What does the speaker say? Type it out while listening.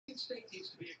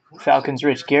Falcons,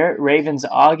 Rich Garrett. Ravens,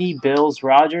 Augie. Bills,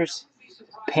 Rogers.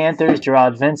 Panthers,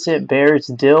 Gerard Vincent. Bears,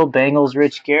 Dill. Bengals,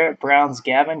 Rich Garrett. Browns,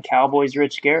 Gavin. Cowboys,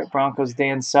 Rich Garrett. Broncos,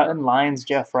 Dan Sutton. Lions,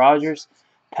 Jeff Rogers.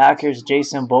 Packers,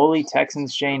 Jason Boley.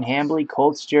 Texans, Shane Hambley.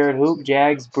 Colts, Jared Hoop.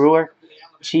 Jags, Brewer.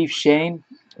 Chiefs, Shane.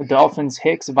 Dolphins,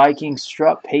 Hicks. Vikings,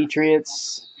 Strupp.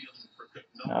 Patriots.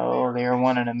 Oh, they are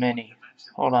one in a mini.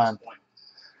 Hold on.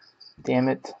 Damn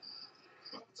it.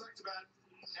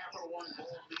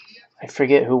 I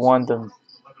forget who won them.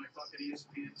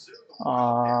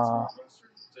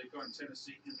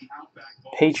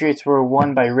 Patriots were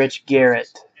won by Rich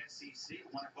Garrett.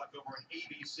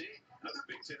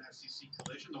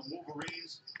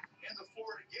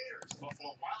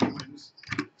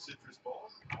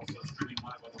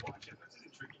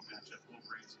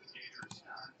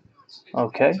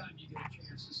 Okay.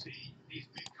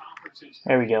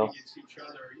 There we go.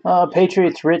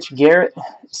 Patriots, Rich Garrett.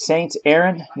 Saints,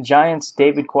 Aaron. Giants,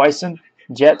 David Quison.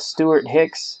 Jets, Stuart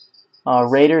Hicks.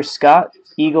 Raiders, Scott.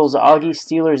 Eagles, Augie.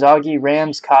 Steelers, Augie.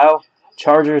 Rams, Kyle.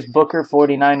 Chargers, Booker.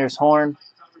 49ers, Horn.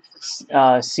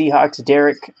 Seahawks,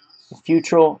 Derek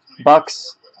Futrell.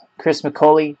 Bucks, Chris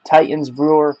McCauley. Titans,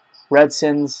 Brewer.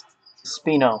 Redskins,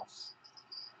 Spino.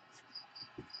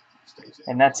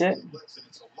 And that's it.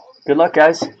 Good luck,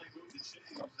 guys.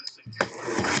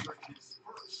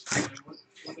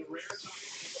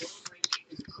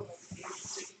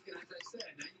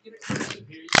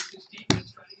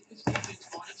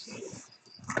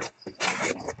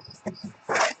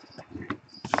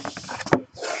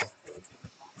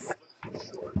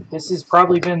 This has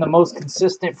probably been the most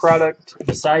consistent product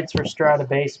besides for Strata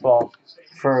Baseball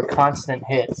for constant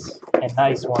hits and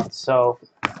nice ones. So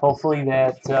hopefully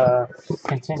that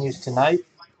continues tonight.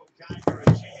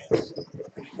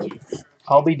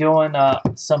 I'll be doing a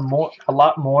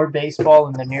lot more baseball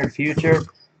in the near future.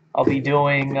 I'll be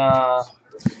doing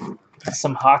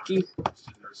some hockey.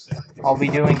 I'll be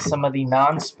doing some of the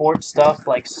non-sport stuff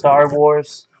like Star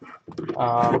Wars.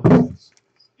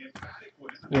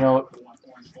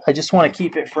 I just want to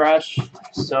keep it fresh.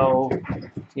 So,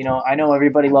 I know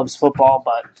everybody loves football,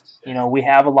 but, we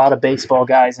have a lot of baseball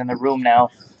guys in the room now.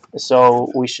 So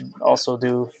we should also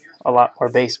do a lot more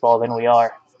baseball than we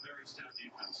are.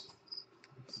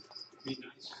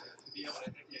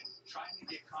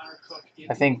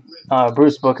 I think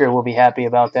Bruce Booker will be happy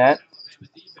about that.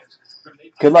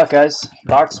 Good luck, guys.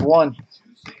 Box 1.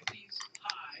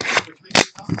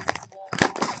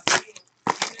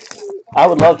 I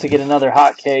would love to get another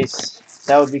hot case.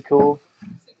 That would be cool.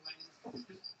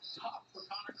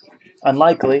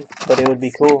 Unlikely, but it would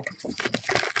be cool.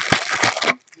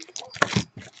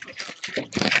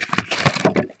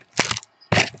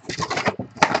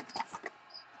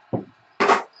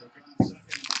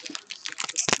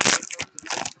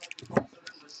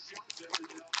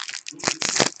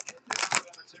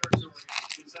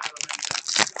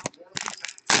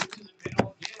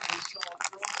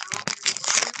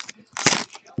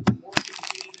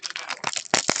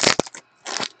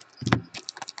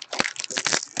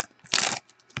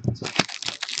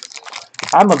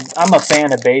 I'm a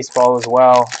fan of baseball as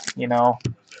well.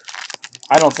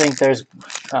 I don't think there's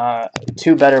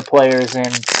two better players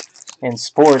in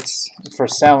sports for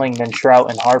selling than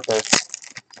Trout and Harper.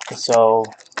 So,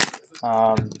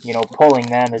 pulling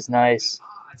them is nice.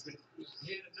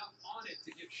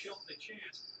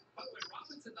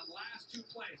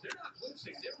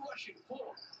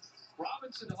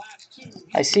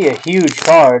 I see a huge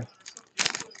card.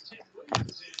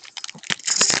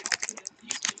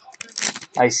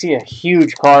 I see a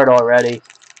huge card already.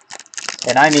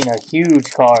 And I mean a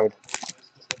huge card.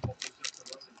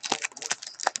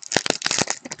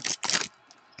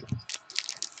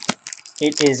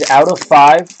 It is out of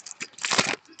 5.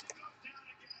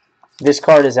 This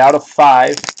card is out of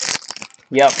 5.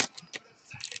 Yep.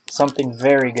 Something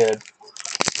very good.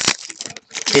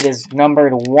 It is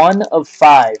numbered 1 of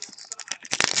 5.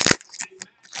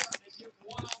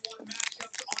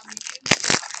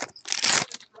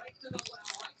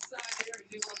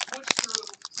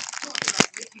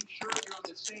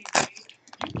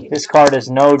 This card is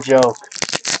no joke.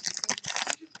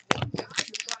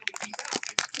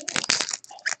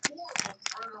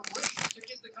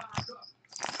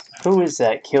 Who is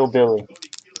that? Kill Billy.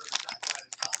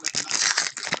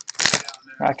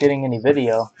 Not getting any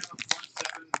video.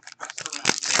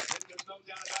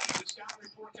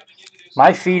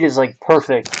 My feed is like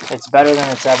perfect. It's better than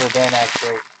it's ever been,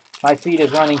 actually. My feed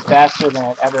is running faster than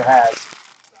it ever has.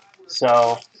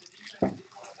 So,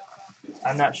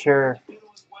 I'm not sure.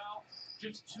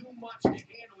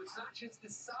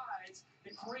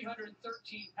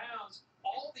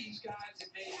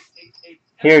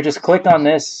 Here, just click on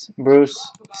this,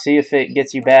 Bruce. See if it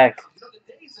gets you back.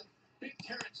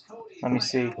 Let me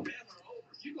see.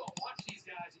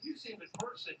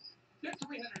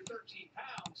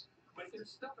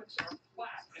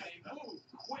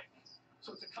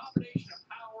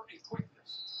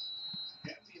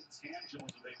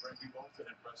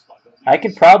 I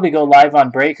could probably go live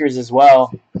on Breakers as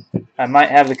well. I might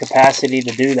have the capacity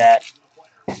to do that.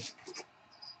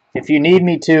 If you need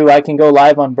me to, I can go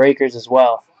live on Breakers as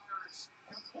well.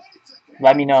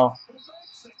 Let me know.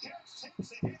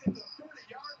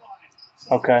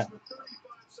 Okay.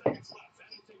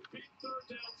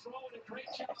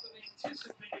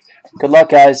 Good luck,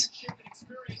 guys.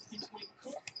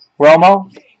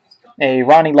 Romo, a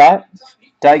Ronnie Lott,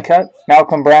 die cut,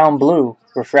 Malcolm Brown, blue,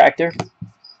 refractor.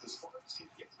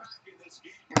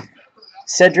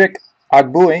 Cedric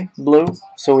Agbue, blue.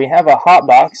 So we have a hot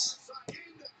box.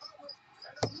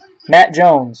 Matt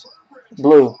Jones,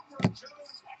 blue.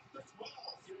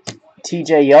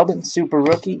 TJ Yeldon, super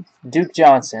rookie. Duke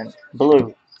Johnson,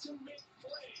 blue.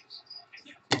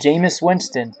 Jameis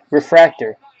Winston,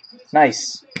 refractor.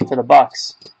 Nice for the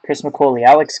Bucks. Chris McCauley,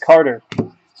 Alex Carter.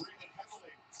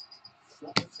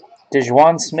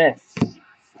 DeJuan Smith.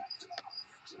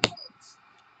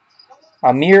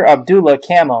 Amir Abdullah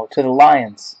camo to the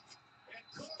Lions.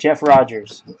 Jeff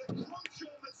Rogers.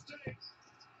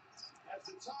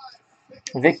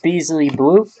 Vic Beasley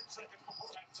blue.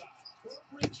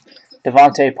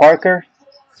 Devontae Parker.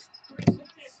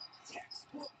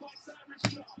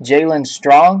 Jalen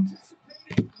Strong.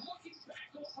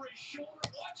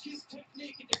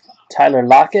 Tyler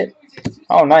Lockett.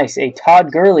 Oh, nice. A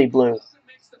Todd Gurley blue.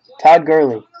 Todd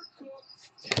Gurley.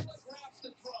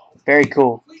 Very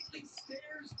cool.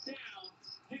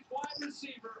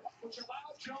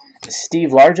 Steve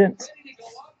Largent.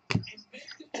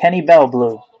 Kenny Bell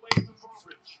blue.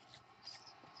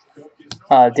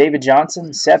 David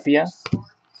Johnson, sepia.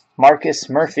 Marcus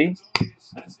Murphy.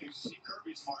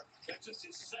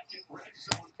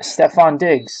 Stephon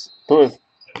Diggs, blue.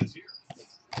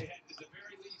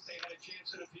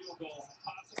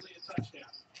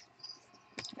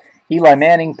 Eli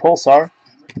Manning, Pulsar.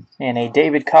 And a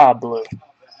David Cobb, blue.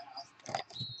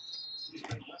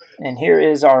 And here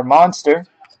is our monster.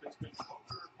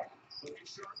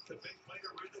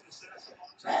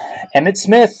 Emmitt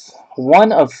Smith,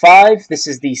 1 of 5. This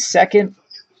is the second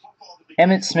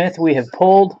Emmitt Smith we have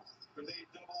pulled.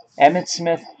 Emmitt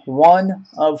Smith, 1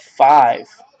 of 5.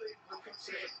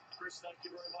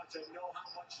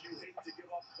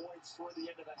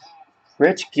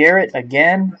 Rich Garrett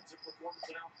again.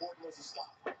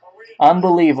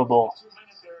 Unbelievable.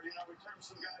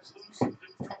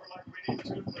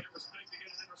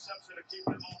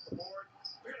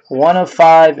 1 of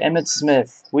 5, Emmitt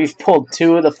Smith. We've pulled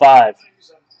 2 of the 5.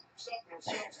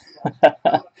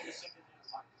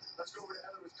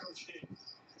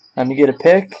 Let me get a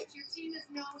pick.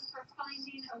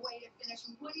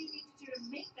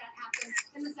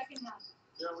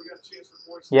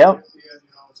 Yep.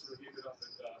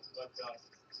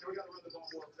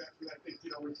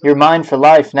 You're mine for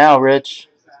life now, Rich.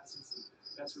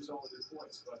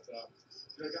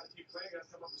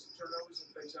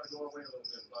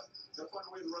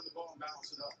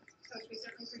 Coach, we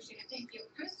certainly appreciate it. Thank you.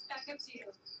 Chris, back up to you.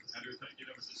 Andrew, thank you.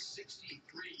 That was a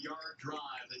 63-yard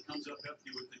drive that comes up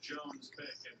empty with the Jones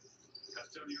pick. And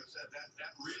Custonio said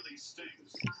that really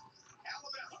stings.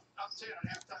 Alabama up 10 at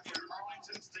halftime here in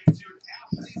Arlington. Stay tuned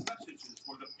after these messages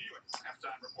for the Buick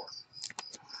halftime report.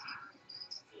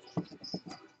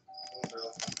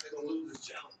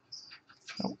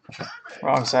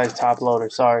 Wrong size top loader,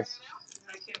 sorry.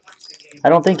 I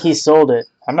don't think he sold it.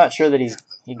 I'm not sure that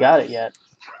he got it yet.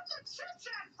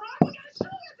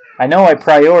 I know I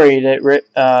prioried it,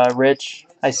 Rich.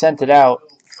 I sent it out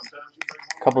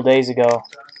a couple days ago,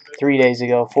 3 days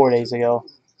ago, 4 days ago.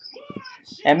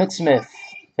 Emmitt Smith.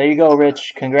 There you go,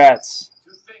 Rich. Congrats.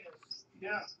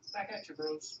 Yeah, back at you,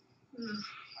 bros. All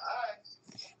right.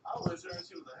 I'll reserve it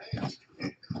to the hand.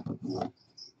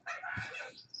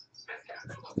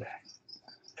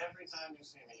 Every time you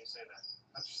see me, you say that.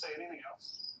 Don't you say anything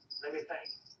else? Let me think.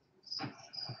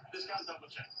 Discount double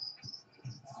check.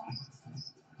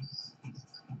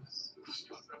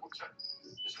 Discount double check.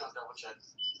 Discount double check.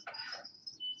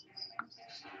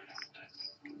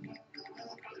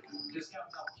 Discount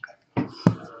double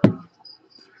check.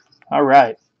 All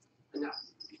right.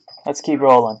 Let's keep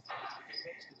rolling.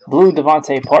 Blue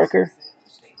Devontae Parker.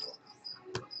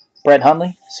 Brett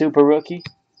Hundley, super rookie.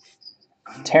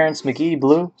 Terrence McGee,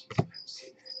 blue.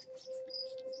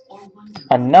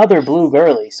 Another blue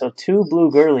Gurley. So 2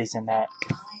 blue Gurleys in that.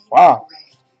 Wow.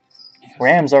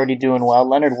 Rams already doing well.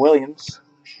 Leonard Williams.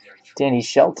 Danny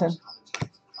Shelton.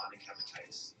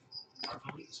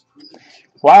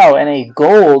 Wow, and a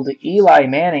gold Eli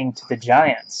Manning to the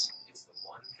Giants.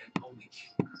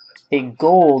 A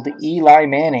gold Eli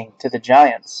Manning to the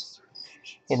Giants.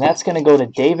 And that's going to go to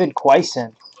David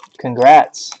Quaison.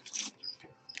 Congrats.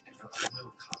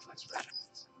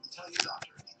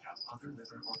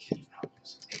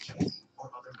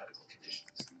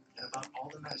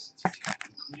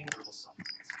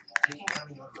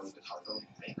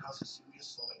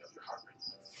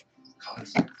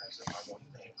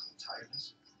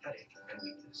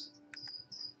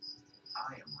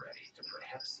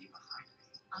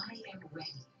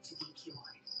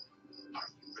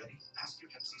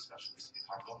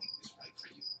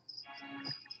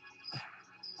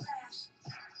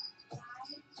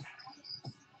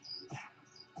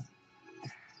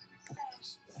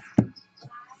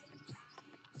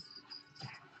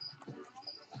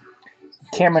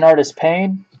 Cameron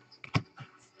Artis-Payne.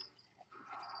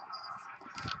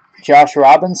 Josh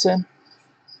Robinson.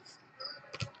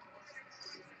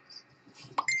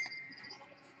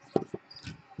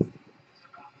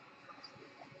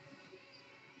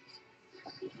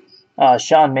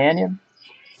 Sean Mannion.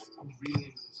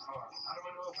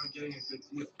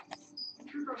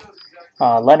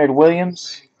 Leonard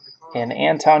Williams. And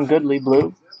Anton Goodley,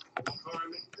 blue.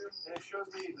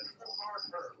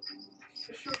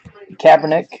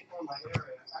 Kaepernick.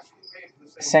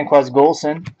 Sanquez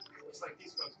Golson.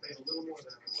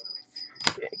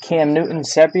 Cam Newton,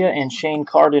 sepia, and Shane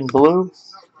Carden, blue.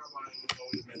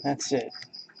 That's it.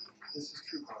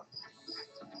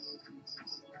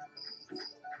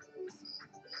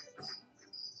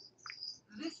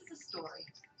 This is a story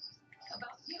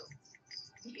about you,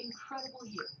 the incredible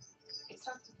you. It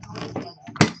starts with how you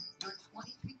DNA. Your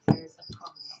 23 pairs of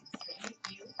chromosomes that make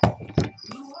you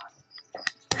who you are.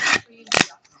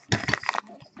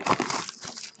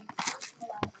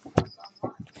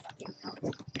 23andMe.com.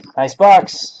 Nice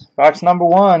box. Box number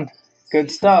 1.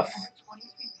 Good stuff.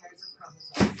 23 pairs of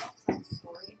chromosomes. The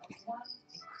story of one incredible.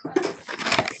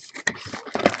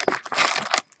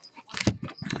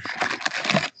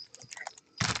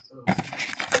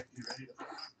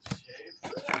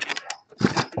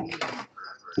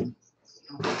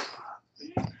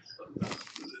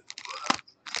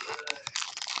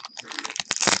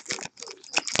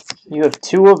 You have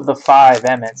 2 of the 5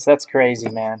 Emmets. That's crazy,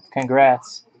 man.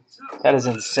 Congrats. That is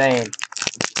insane.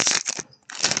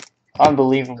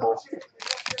 Unbelievable.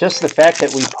 Just the fact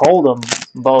that we pulled them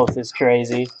both is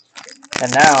crazy.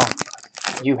 And now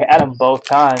you had them both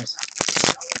times.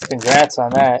 Congrats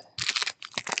on that.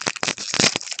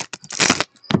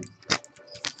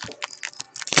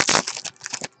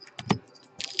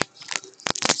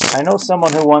 I know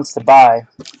someone who wants to buy,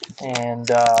 and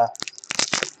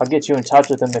I'll get you in touch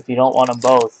with them if you don't want them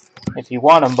both. If you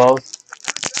want them both,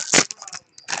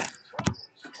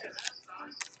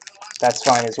 that's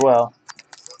fine as well.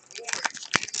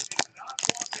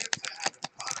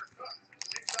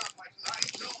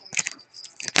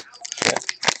 Yeah.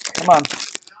 Come on.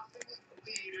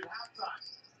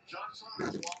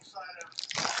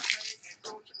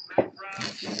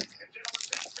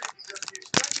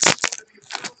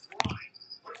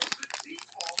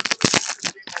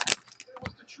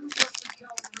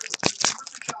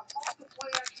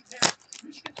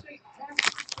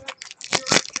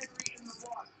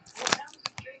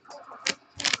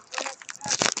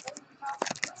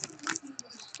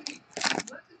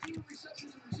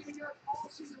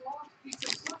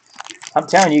 I'm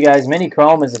telling you guys, Mini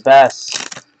Chrome is the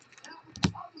best.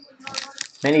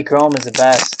 Mini Chrome is the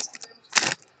best.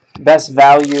 Best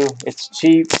value. It's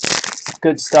cheap.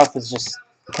 Good stuff is just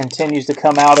continues to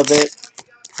come out of it.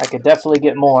 I could definitely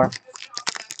get more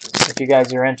if you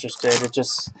guys are interested. It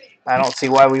just, I don't see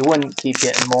why we wouldn't keep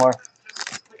getting more.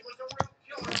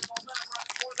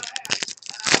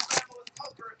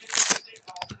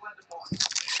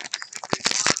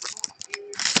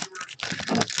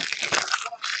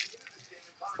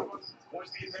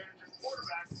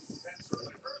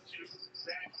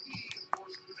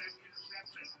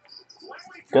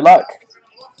 Good luck.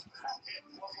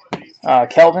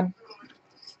 Kelvin.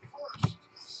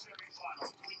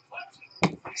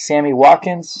 Sammy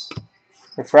Watkins.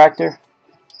 Refractor.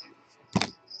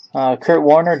 Kurt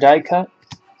Warner, die cut.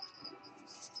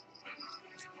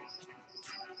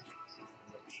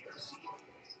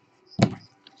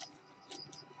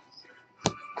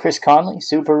 Chris Conley,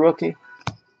 super rookie.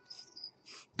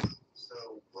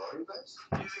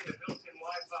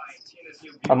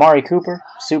 Amari Cooper,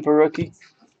 super rookie.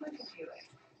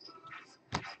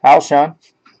 Alshon.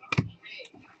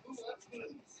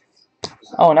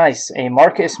 Oh, nice. A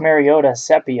Marcus Mariota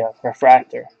Sepia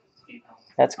refractor.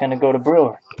 That's going to go to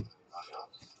Brewer.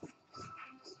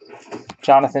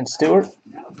 Jonathan Stewart.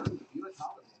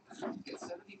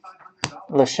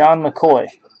 LaShawn McCoy.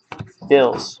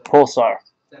 Bills. Pulsar.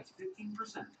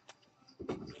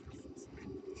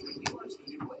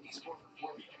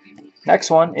 Next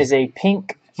one is a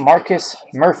pink Marcus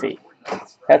Murphy.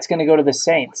 That's going to go to the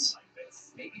Saints.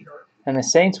 And the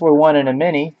Saints were won in a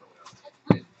mini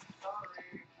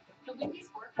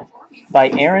by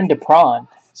Aaron DePron.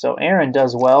 So Aaron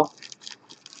does well.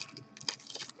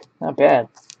 Not bad.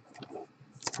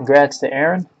 Congrats to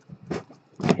Aaron.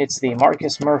 It's the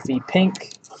Marcus Murphy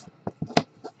pink.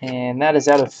 And that is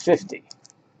out of 50.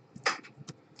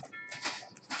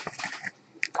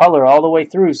 Color all the way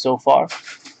through so far.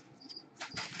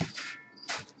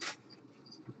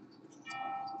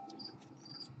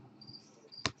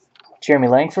 Jeremy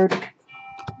Langford.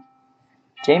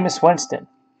 Jameis Winston.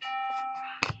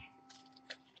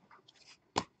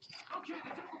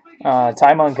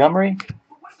 Ty Montgomery.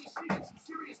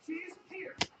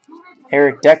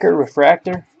 Eric Decker,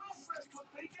 refractor.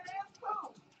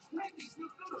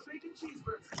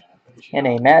 And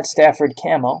a Matt Stafford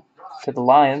camo to the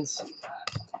Lions.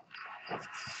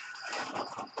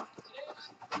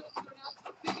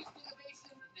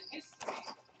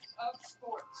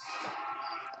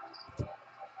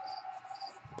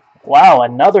 Wow,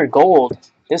 another gold.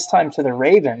 This time to the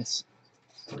Ravens.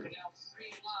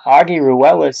 Augie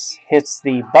Ruelas hits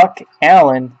the Buck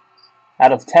Allen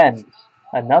out of 10.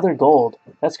 Another gold.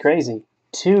 That's crazy.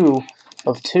 2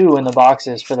 of 2 in the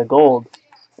boxes for the gold.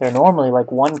 They're normally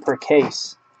like 1 per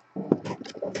case.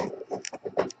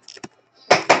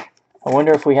 I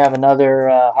wonder if we have another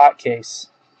hot case.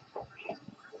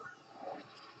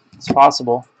 It's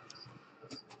possible.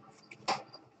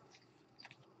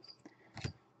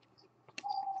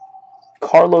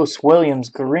 Carlos Williams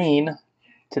green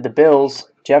to the Bills.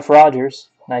 Jeff Rogers.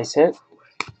 Nice hit.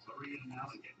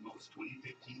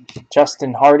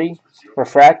 Justin Hardy,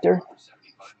 refractor.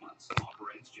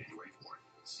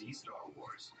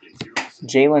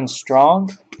 Jalen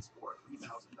Strong.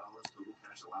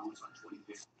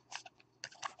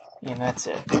 And that's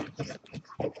it.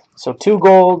 So 2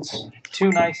 golds,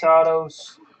 2 nice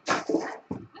autos. So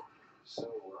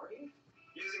are you?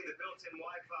 Using the built-in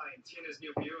Wi-Fi in Tina's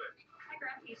new Buick. My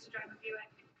grandpa used to drive a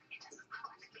Buick. It doesn't look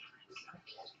like a Buick.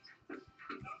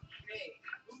 Hey,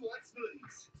 who wants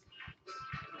smoothies?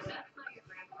 That's not your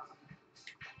grandpa.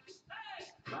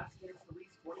 Last chance to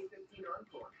lease 2015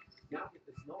 Encore. Now get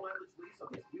this no average lease on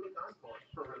this Buick Encore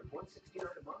for around $169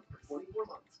 a month for 24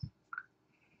 months.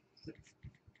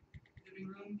 Living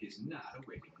room is not a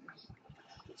waiting room.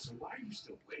 So why are you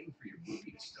still waiting for your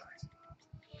movie to start?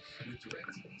 With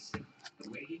DirecTV, the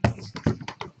waiting is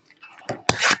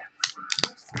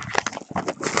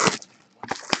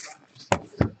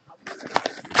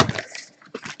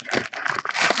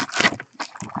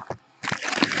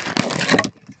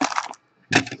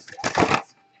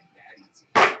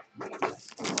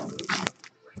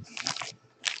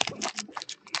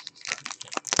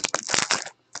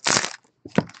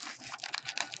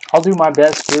I'll do my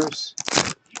best, Bruce.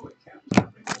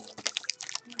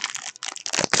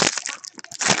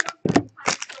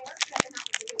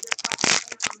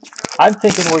 I'm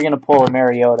thinking we're going to pull a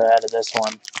Mariota out of this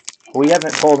one. We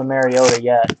haven't pulled a Mariota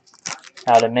yet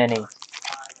out of mini.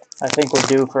 I think we're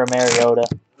due for a Mariota.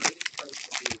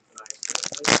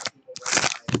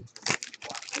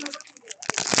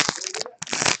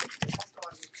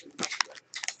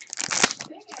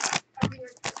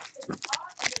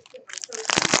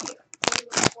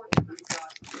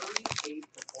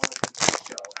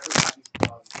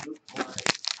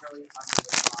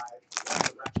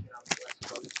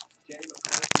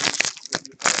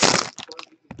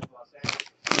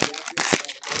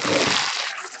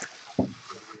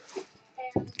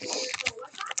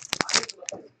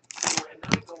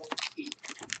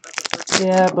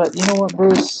 Yeah, but you know what,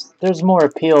 Bruce? There's more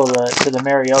appeal to the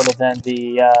Mariota than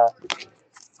the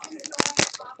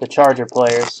Charger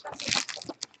players.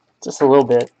 Just a little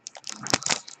bit.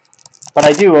 But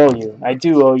I do owe you. I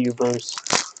do owe you, Bruce.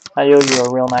 I owe you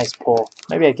a real nice pull.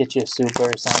 Maybe I get you a super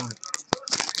or something.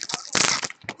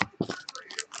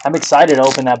 I'm excited to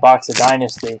open that box of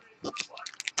Dynasty.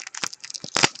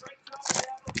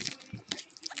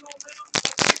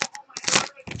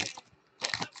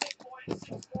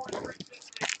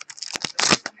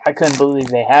 I couldn't believe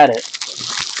they had it.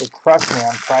 They crushed me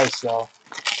on price, though.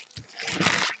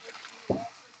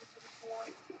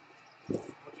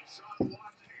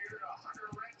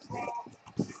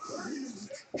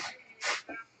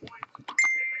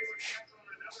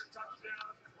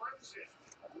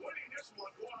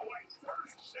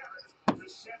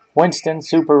 Winston,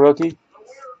 super rookie.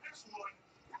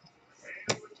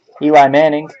 Eli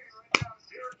Manning.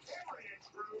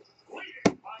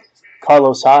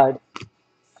 Carlos Hyde.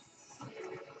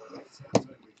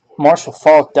 Marshall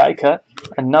Faulk die cut.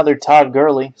 Another Todd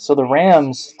Gurley. So the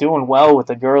Rams doing well with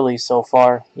the Gurley so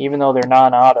far, even though they're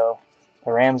non-auto.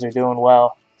 The Rams are doing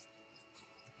well.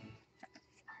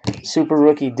 Super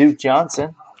rookie Duke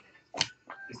Johnson.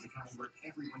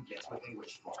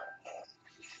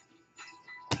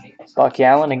 Buck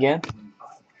Allen again.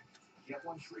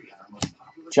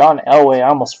 John Elway. I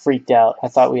almost freaked out. I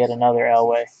thought we had another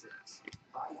Elway.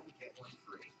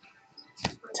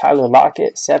 Tyler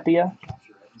Lockett, Sepia.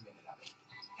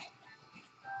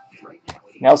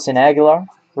 Nelson Aguilar,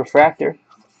 refractor.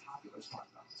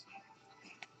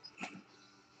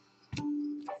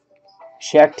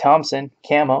 Shaq Thompson,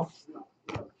 camo.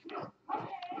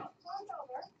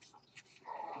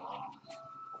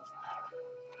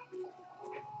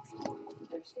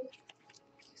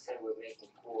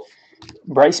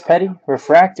 Bryce Petty,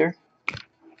 refractor.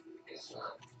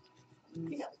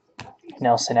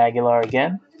 Nelson Aguilar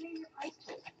again.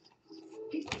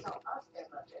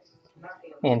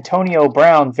 Antonio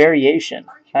Brown, variation.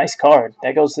 Nice card.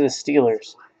 That goes to the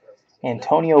Steelers.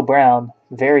 Antonio Brown,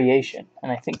 variation.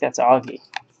 And I think that's Augie.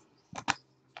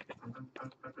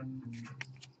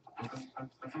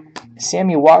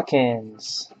 Sammy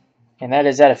Watkins. And that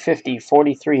is at a 50.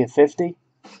 43 of 50.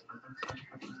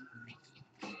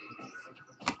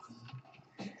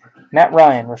 Matt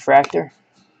Ryan, refractor.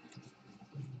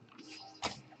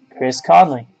 Chris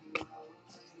Conley.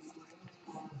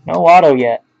 No auto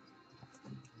yet.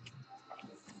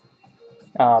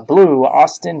 Blue,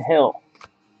 Austin Hill.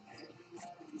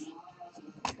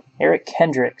 Eric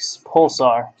Kendricks,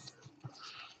 Pulsar.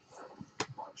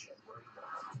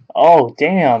 Oh,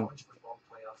 damn.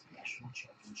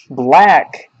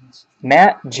 Black,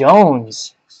 Matt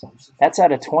Jones. That's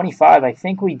out of 25. I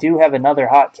think we do have another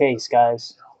hot case,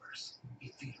 guys.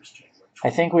 I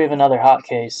think we have another hot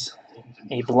case.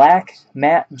 A black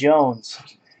Matt Jones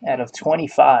out of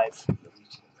 25.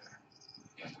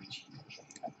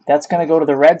 That's going to go to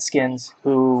the Redskins,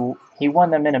 who he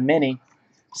won them in a mini.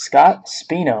 Scott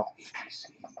Spino.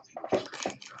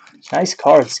 Nice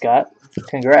card, Scott.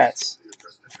 Congrats.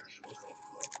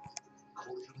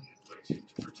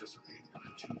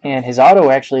 And his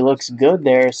auto actually looks good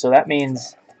there, so that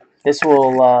means this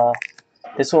will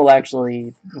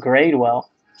actually grade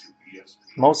well.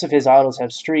 Most of his autos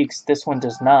have streaks. This one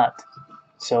does not.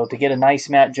 So to get a nice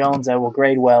Matt Jones that will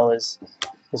grade well is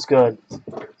good.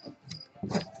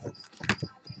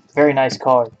 Very nice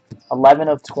card. 11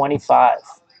 of 25.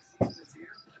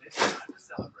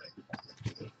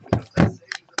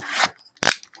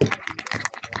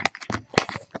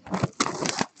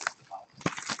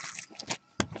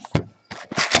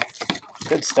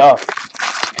 Good stuff.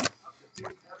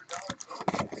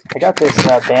 I got this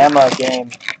Bama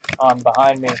game on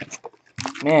behind me.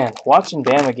 Man, watching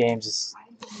Bama games is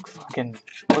fucking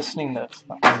listening to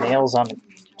nails on a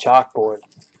chalkboard.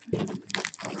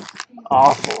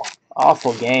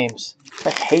 Awful games.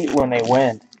 I hate when they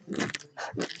win.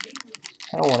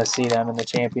 I don't want to see them in the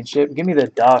championship. Give me the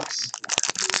Ducks.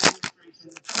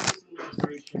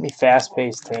 Give me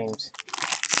fast-paced teams.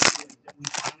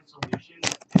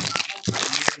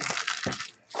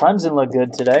 Clemson looked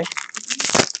good today.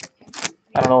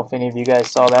 I don't know if any of you guys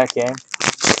saw that game.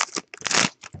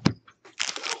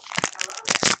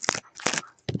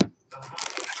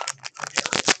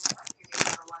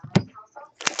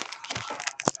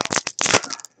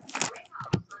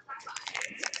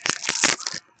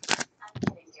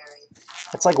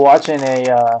 It's like watching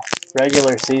a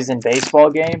regular season baseball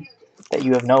game that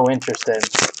you have no interest in.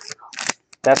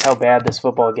 That's how bad this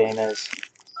football game is.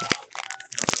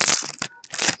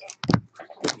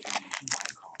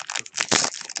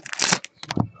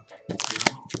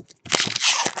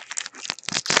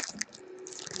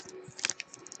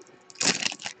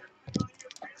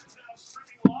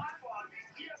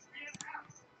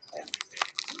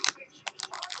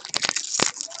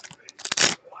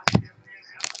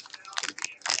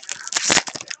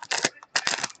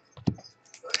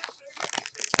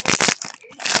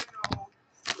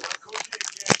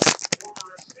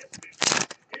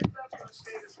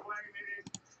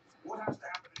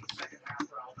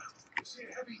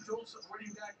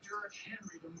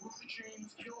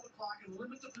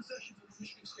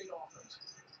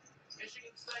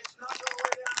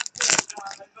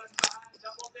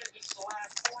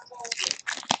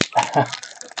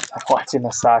 Watching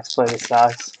the Sox play the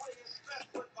Sox.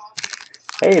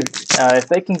 Hey, if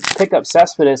they can pick up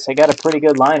Cespedes, they got a pretty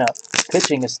good lineup.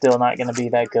 pitching is still not going to be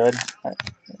that good,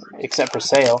 except for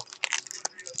Sale.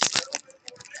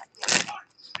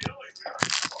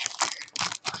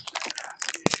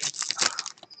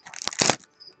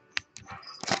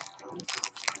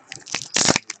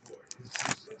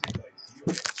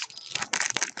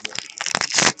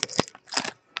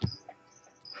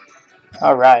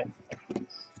 All right.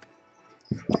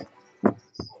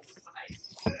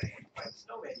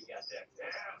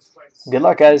 Good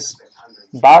luck, guys.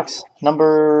 Box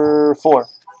number 4.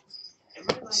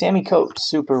 Sammy Coates,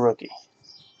 Super Rookie.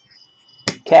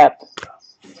 Cap.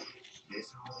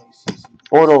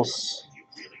 Bortles,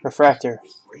 Refractor.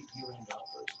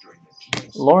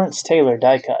 Lawrence Taylor,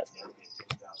 die cut.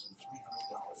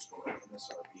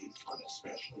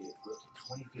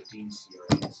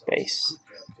 Base.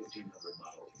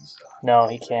 No,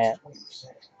 he can't.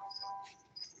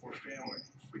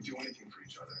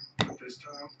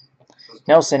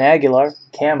 Nelson Aguilar,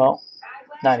 Camo,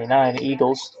 99,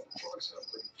 Eagles.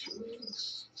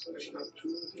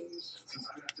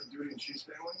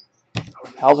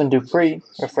 Alvin Dupree,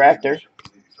 Refractor.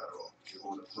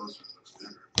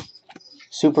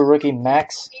 Super Rookie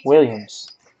Max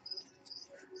Williams.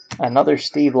 Another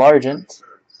Steve Largent.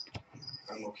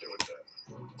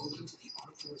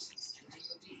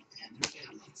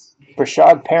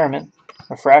 Brashad Perriman,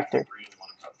 Refractor.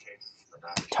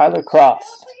 Tyler Croft,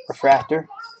 Refractor.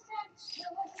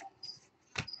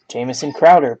 Jamison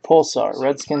Crowder, Pulsar.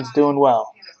 Redskins doing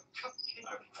well.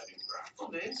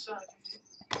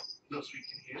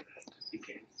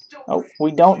 Oh,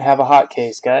 we don't have a hot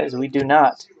case, guys. We do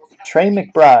not. Trey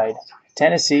McBride,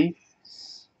 Tennessee,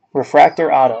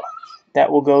 Refractor Auto. That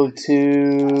will go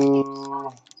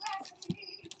to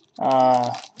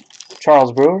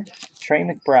Charles Brewer, Trey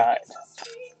McBride.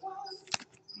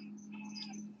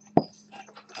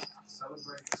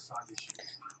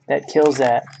 That kills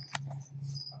that.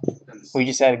 We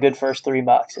just had a good first 3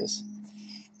 boxes.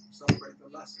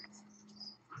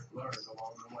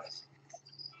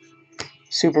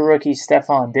 Super Rookie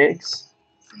Stephon Diggs.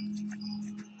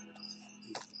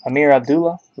 Amir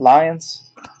Abdullah,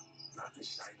 Lions.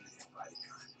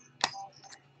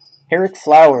 Eric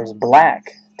Flowers,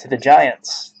 black to the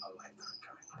Giants.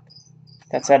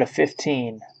 That's out of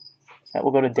 15. That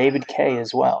will go to David K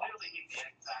as well.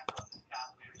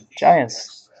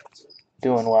 Giants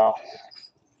doing well.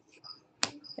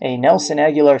 A Nelson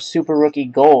Aguilar Super Rookie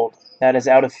Gold. That is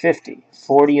out of 50.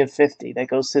 40 of 50. That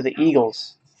goes to the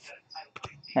Eagles.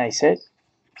 Nice hit.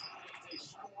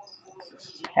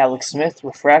 Alex Smith,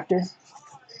 Refractor.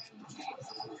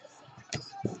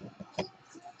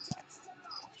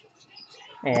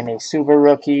 And a Super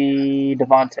Rookie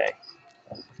Devontae.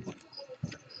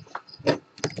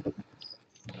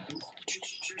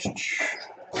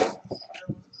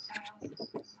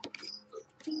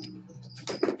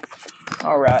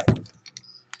 All right.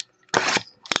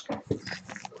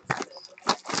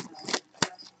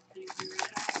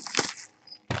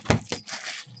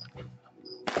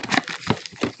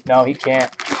 No, he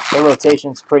can't. Their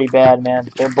rotation's pretty bad, man.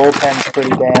 Their bullpen's pretty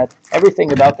bad.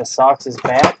 Everything about the Sox is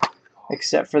bad,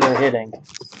 except for their hitting.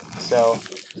 So,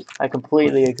 I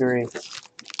completely agree.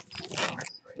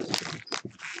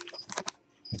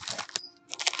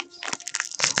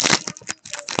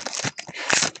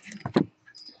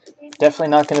 Definitely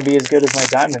not going to be as good as my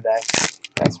Diamondbacks.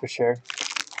 That's for sure.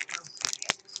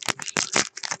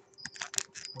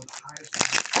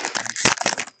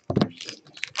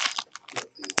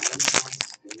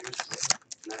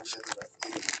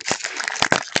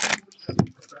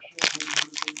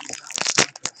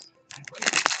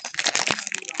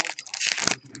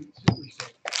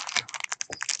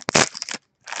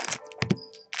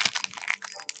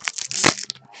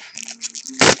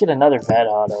 Let's get another bad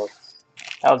auto.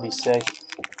 That would be sick.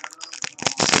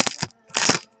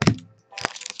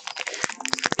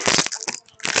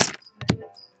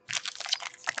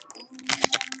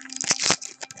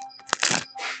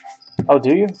 Oh,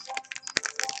 do you?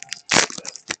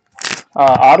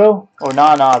 Auto or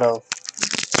non-auto?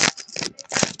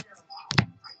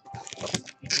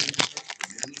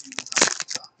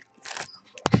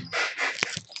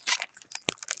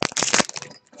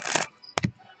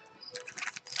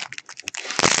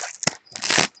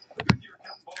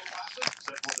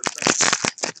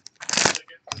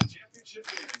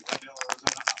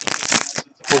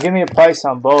 Well, give me a price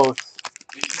on both.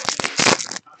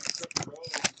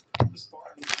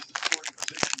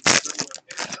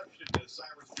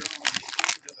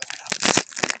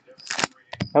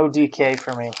 No DK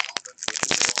for me.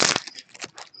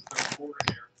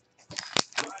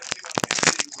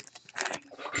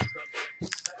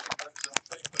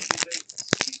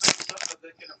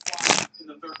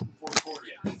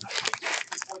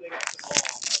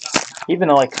 Even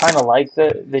though I kind of like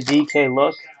the DK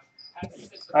look,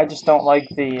 I just don't like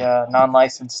the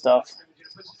non-licensed stuff.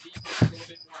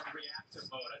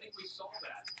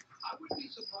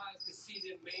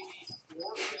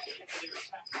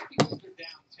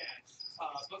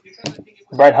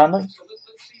 Brett Hundley.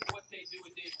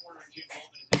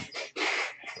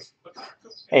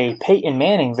 A Peyton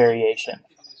Manning variation.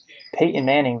 Peyton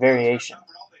Manning variation.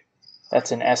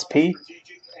 That's an SP.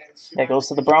 That goes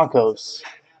to the Broncos.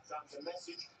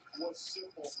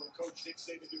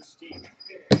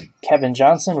 Kevin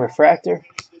Johnson, refractor.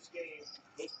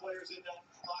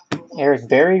 Eric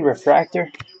Berry, refractor.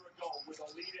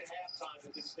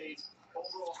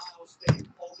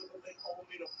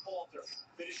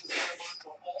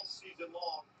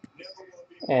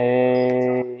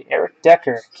 Eric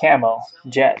Decker, camo,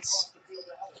 Jets.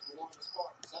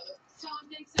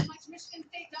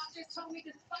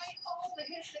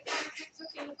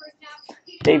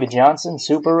 David Johnson,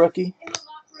 super rookie.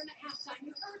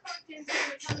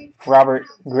 Robert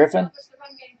Griffin.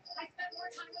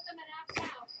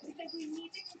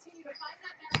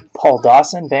 Paul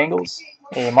Dawson, Bengals.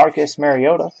 A Marcus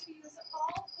Mariota.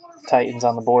 Titans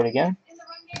on the board again.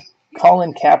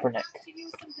 Colin Kaepernick.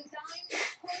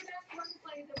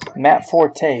 Matt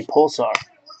Forte, Pulsar.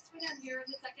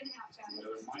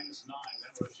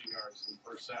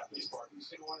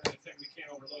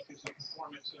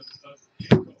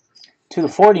 To the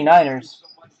 49ers,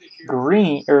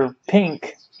 green or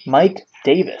pink Mike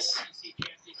Davis.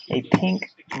 A pink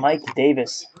Mike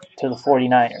Davis to the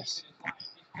 49ers.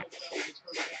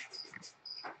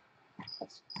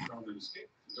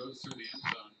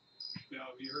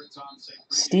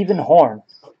 Stephen Horn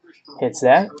hits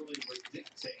that.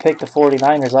 Picked the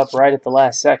 49ers up right at the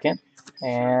last second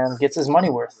and gets his money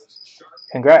worth.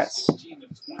 Congrats. Is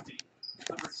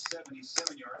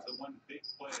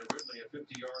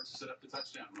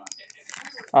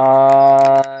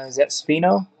that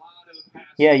Spino?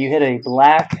 Yeah, you hit a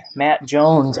black Matt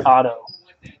Jones auto.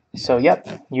 So,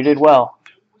 yep, you did well.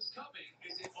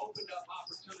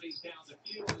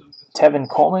 Tevin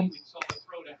Coleman.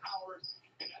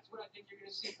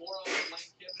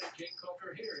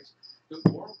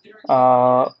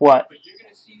 What?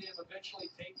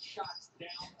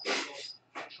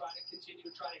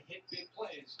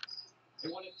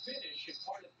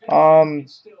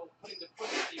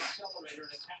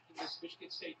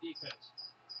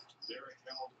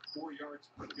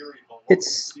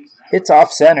 It's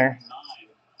off center.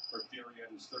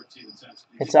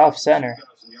 It's off center.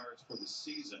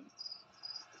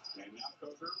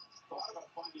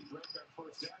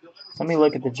 Let me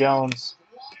look at the Jones.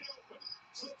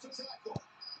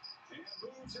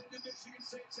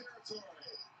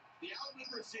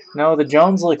 No, the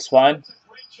Jones looks fine.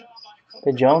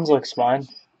 The Jones looks fine.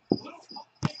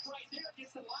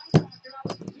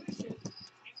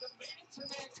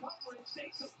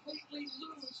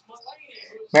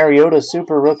 Mariota,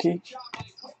 super rookie.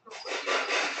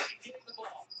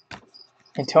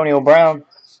 Antonio Brown.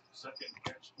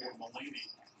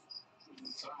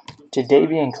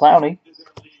 Jadeveon Clowney.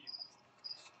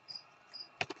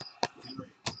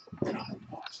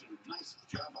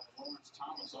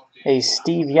 A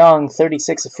Steve Young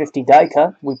 36/50 die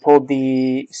cut. We pulled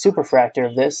the superfractor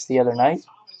of this the other night.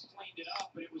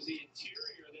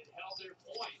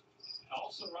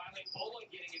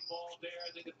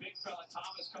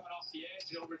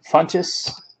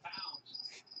 Funchess.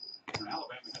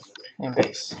 And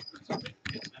base.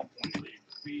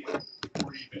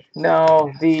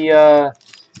 No, the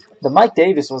Mike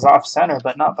Davis was off center,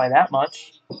 but not by that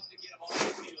much.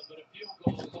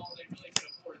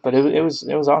 But it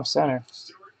was off center.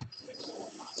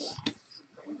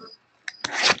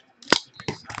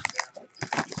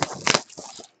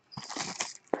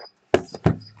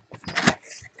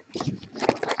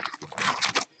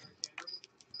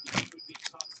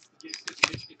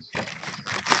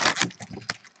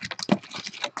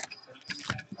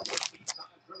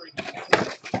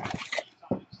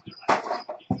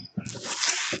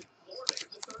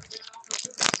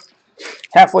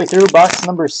 Halfway through box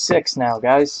number 6 now,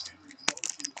 guys.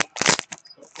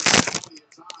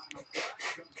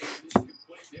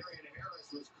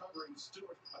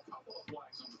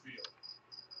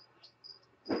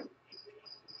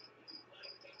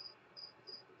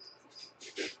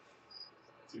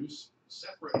 Two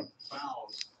separate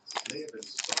fouls. They have been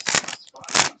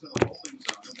spotted into the holding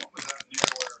zone, and one was out near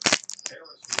where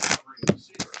Harris was covering the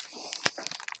receiver.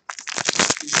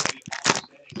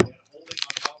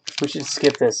 We should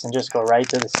skip this and just go right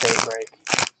to the state break.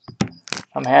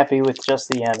 I'm happy with just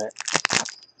the Emmett.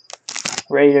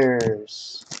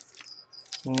 Raiders.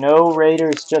 No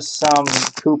Raiders, just some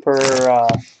Cooper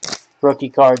rookie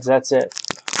cards. That's it.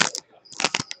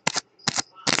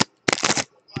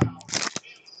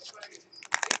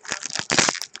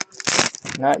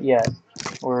 Not yet.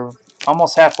 We're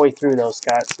almost halfway through those,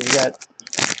 Scott. So you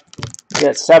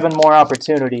got 7 more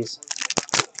opportunities.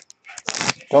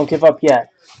 Don't give up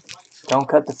yet. Don't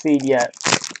cut the feed yet.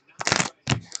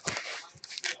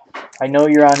 I know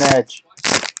you're on edge.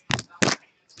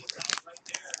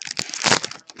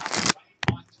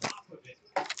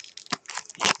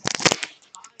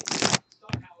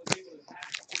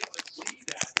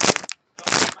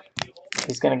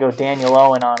 He's going to go Daniel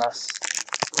Owen on us.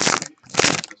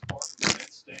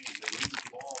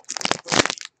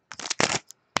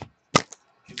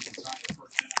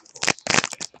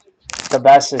 The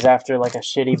best is after like a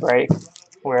shitty break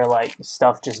where like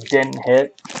stuff just didn't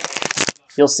hit.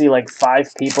 You'll see like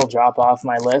 5 people drop off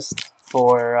my list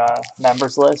for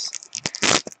members list.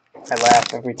 I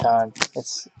laugh every time.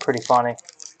 It's pretty funny.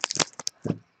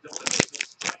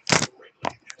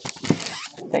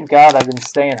 Thank God I've been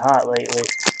staying hot lately.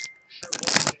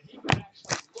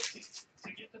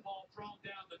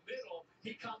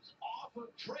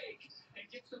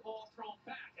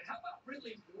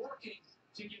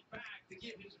 To get back, to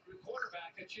give his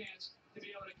quarterback a chance to be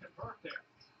able to convert there.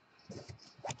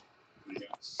 We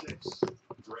got 6.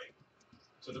 Drake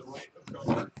to the right of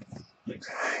Cover.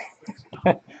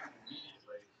 Greg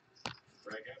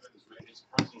Evans made his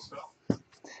presence felt.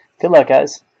 Good luck,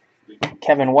 guys.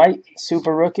 Kevin White,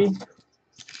 super rookie.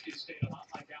 It stayed a lot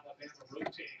like Alabama,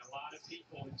 rotating a lot of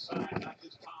people inside, not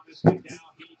just Thomas,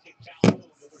 McDowell, Heath, and Calhoun,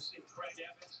 but we're seeing Craig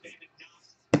Evans, David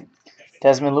Knox.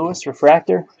 Desmond Lewis,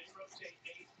 refractor.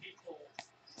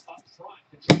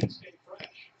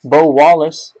 Bo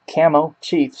Wallace, camo,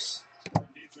 Chiefs.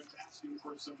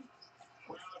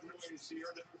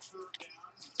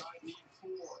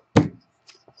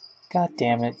 God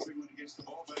damn it.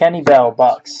 Kenny Bell,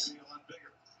 Bucks.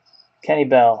 Kenny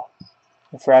Bell,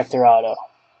 refractor auto.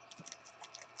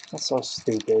 That's so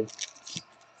stupid.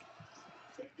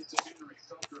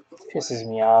 Pisses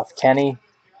me off. Kenny.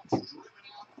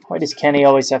 Why does Kenny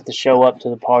always have to show up to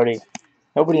the party?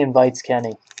 Nobody invites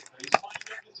Kenny.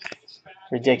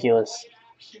 Ridiculous.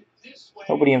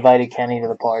 Nobody invited Kenny to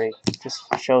the party. Just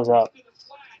shows up.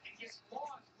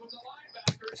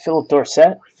 Philip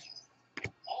Dorsett.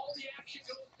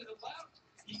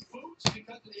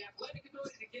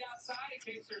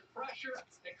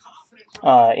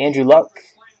 Andrew Luck.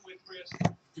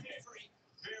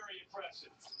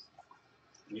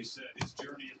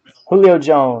 Julio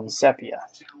Jones, Sepia.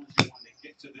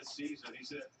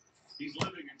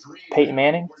 Peyton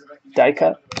Manning, die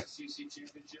cut.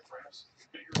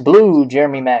 Blue,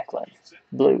 Jeremy Maclin.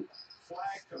 Blue.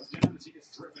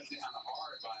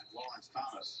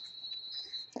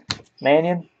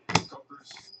 Mannion.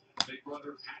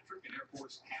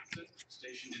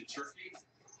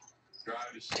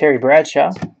 Terry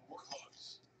Bradshaw.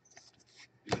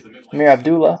 Amir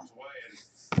Abdullah.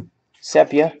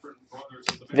 Sepia.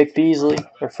 Vic Beasley,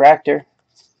 refractor.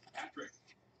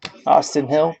 Austin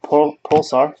Hill,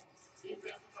 Pulsar.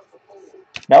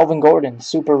 Melvin Gordon,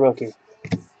 super rookie.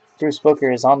 Bruce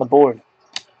Booker is on the board.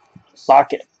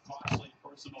 Lockett.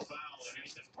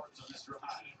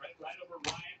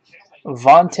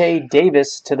 Vontae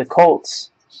Davis to the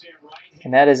Colts.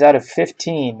 And that is out of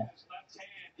 15.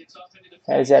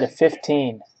 That is out of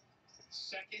 15.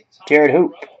 Jared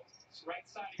Hoop.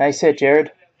 Nice hit,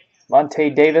 Jared.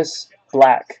 Vontae Davis,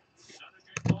 black.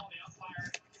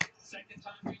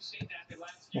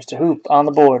 Mr. Hoop on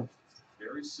the board.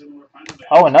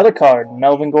 Oh, another card.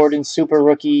 Melvin Gordon, super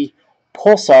rookie,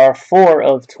 Pulsar, 4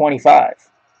 of 25.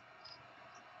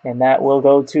 And that will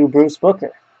go to Bruce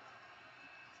Booker.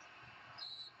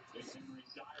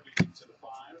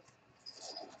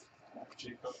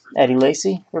 Eddie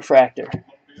Lacy, refractor.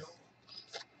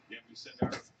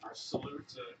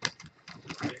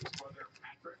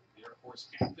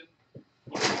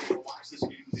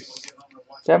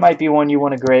 That might be one you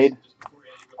want to grade.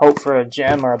 Hope for a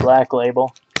gem or a black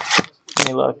label. Let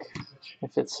me look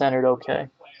if it's centered okay.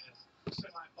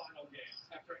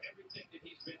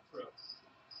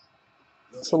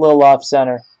 It's a little off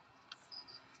center.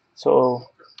 So,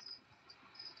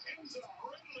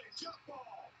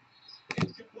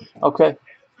 okay.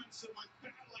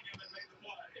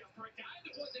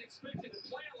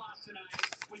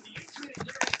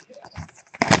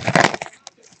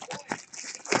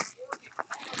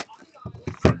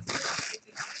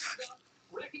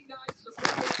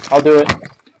 I'll do it.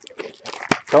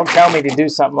 Don't tell me to do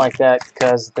something like that,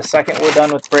 because the second we're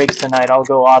done with breaks tonight, I'll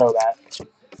go auto that.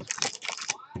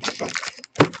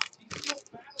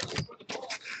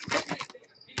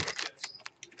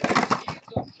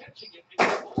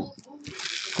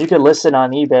 You could list it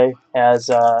on eBay as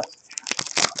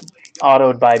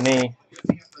autoed by me.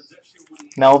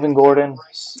 Melvin Gordon,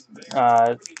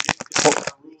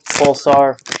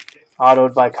 Pulsar,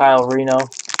 autoed by Kyle Reno,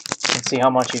 and see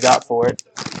how much you got for it.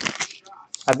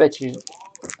 I bet you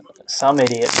some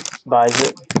idiot buys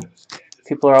it.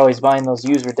 People are always buying those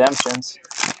used redemptions.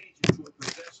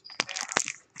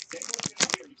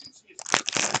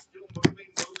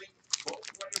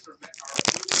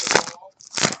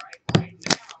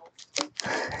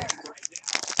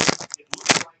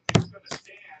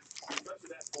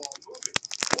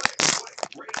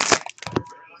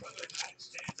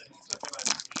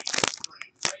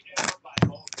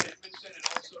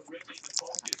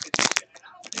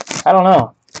 I don't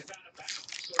know.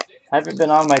 I haven't been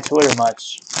on my Twitter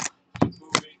much.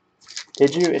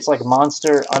 Did you? It's like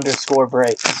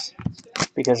Monster_Breaks.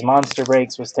 Because Monster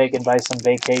Breaks was taken by some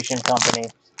vacation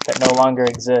company that no longer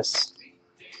exists.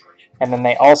 And then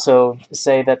they also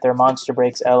say that they're Monster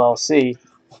Breaks LLC.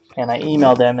 And I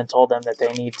emailed them and told them that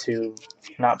they need to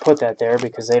not put that there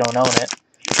because they don't own it.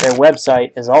 Their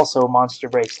website is also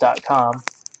monsterbreaks.com.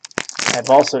 I've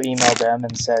also emailed them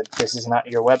and said, this is not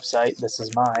your website, this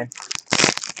is mine.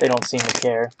 They don't seem to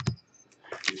care.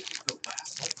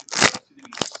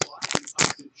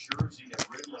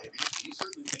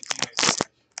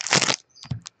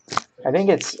 I think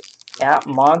it's at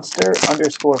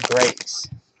Monster_Breaks.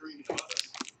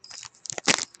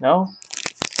 No?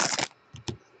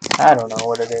 I don't know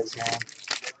what it is, man.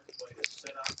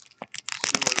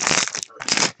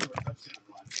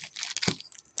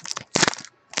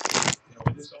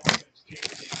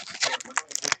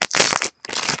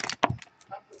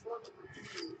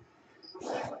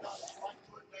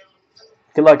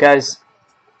 Good luck, guys.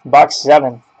 Box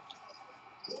 7.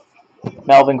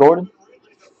 Melvin Gordon.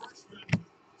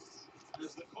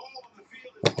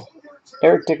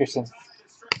 Eric Dickerson.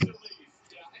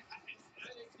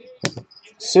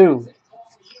 Sue.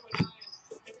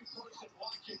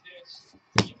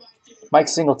 Mike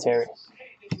Singletary.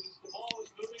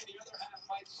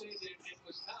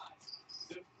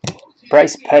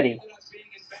 Bryce Petty.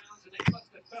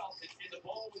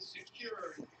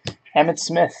 Emmitt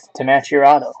Smith to match your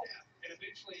auto.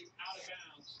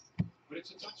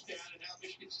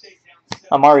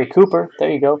 Amari Cooper, there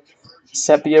you go.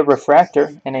 Sepia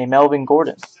Refractor and a Melvin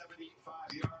Gordon.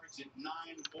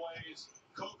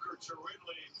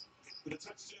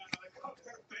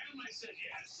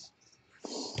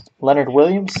 Leonard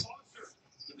Williams.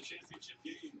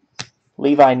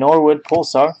 Levi Norwood,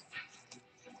 Pulsar.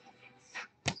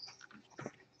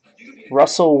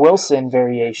 Russell Wilson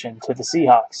variation to the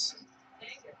Seahawks.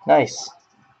 Nice.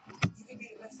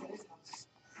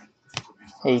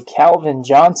 A Calvin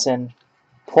Johnson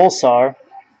Pulsar.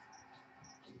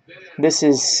 This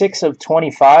is 6 of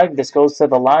 25. This goes to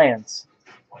the Lions.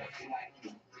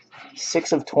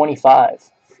 6 of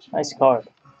 25. Nice card.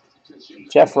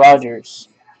 Jeff Rogers.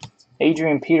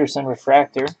 Adrian Peterson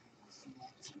Refractor.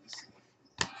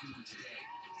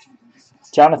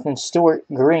 Jonathan Stewart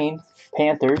Green,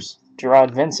 Panthers.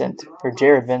 Jared Vincent,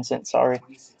 sorry.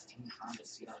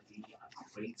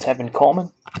 Tevin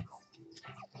Coleman.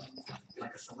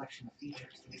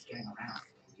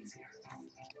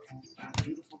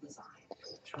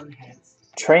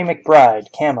 Trey McBride,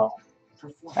 Camo.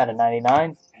 Out of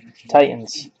 99.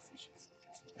 Titans.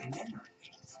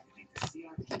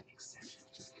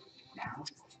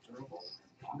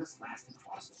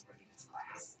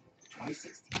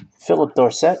 Philip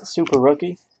Dorsett, Super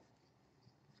Rookie.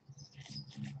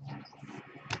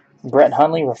 Brett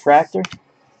Hundley, Refractor.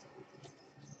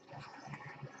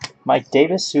 Mike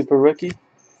Davis, Super Rookie.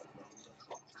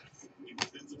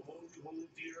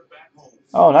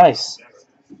 Oh, nice.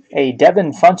 A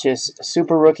Devin Funchess,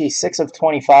 Super Rookie, 6 of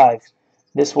 25.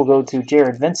 This will go to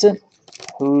Jared Vincent,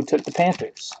 who took the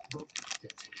Panthers.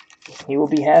 He will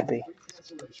be happy.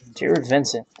 Jared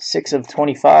Vincent, 6 of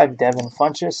 25. Devin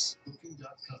Funchess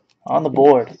on the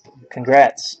board.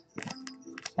 Congrats.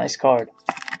 Nice card.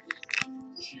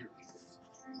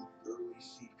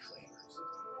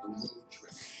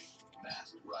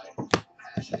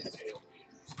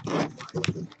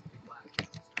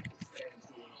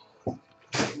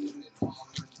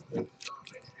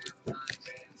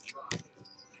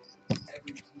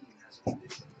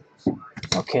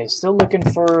 Okay, still looking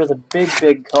for the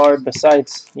big card.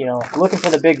 Besides, looking for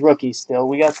the big rookie. Still,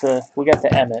 we got the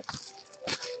Emmett.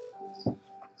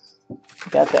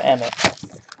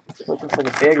 Looking for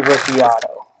the big rookie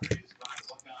auto.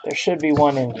 There should be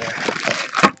one in here.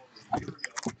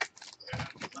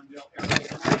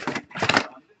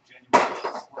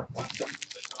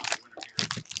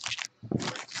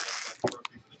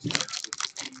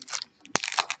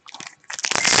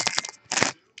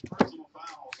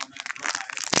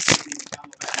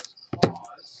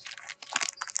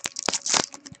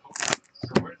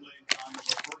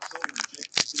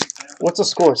 What's the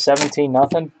score?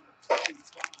 17-0.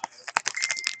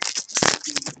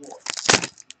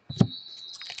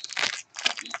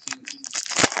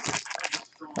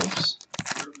 Oops.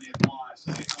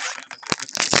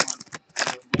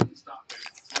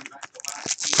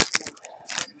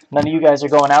 None of you guys are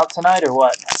going out tonight, or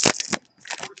what?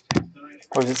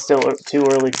 Or is it still too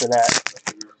early for that?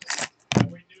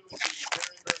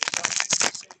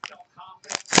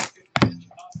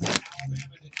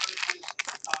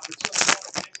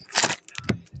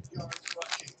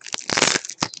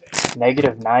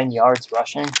 -9 yards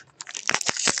rushing.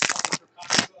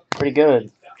 Pretty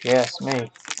good. Yes,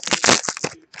 me.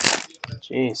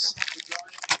 Jeez.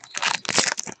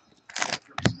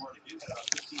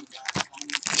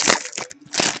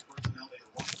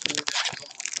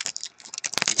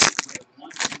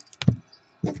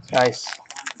 Nice.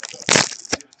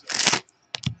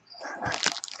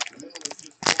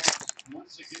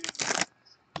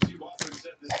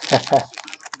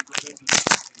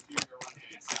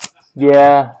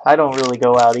 Yeah, I don't really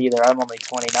go out either. I'm only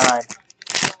 29.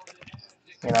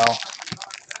 You know,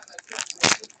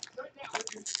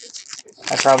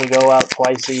 I probably go out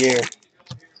twice a year.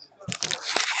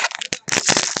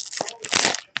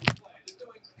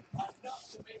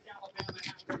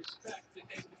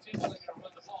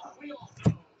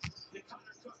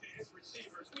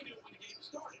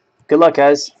 Good luck,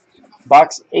 guys.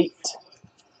 Box 8.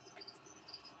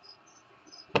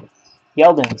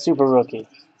 Yeldon, super rookie.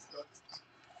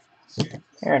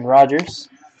 Aaron Rodgers.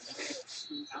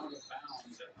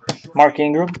 Mark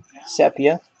Ingram,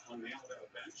 sepia.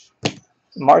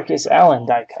 Marcus Allen,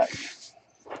 die cut.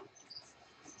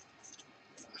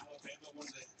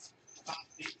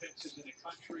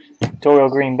 Toro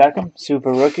Green Beckham,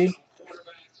 super rookie.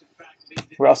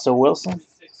 Russell Wilson.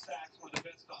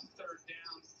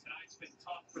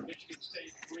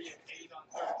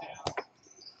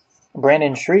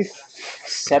 Brandon Shreve,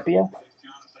 sepia.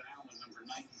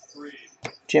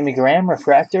 Jimmy Graham,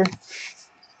 refractor.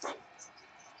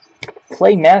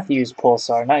 Clay Matthews,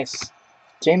 pulsar, nice.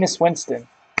 Jameis Winston.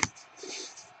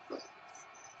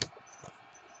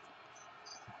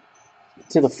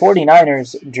 To the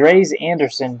 49ers, Dre's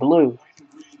Anderson, blue.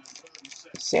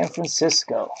 San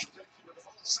Francisco.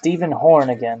 Stephen Horn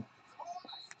again.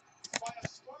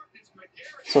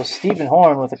 So Stephen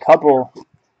Horn with a couple,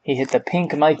 he hit the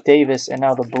pink Mike Davis and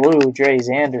now the blue Dre's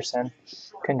Anderson.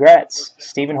 Congrats,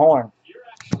 Stephen Horn.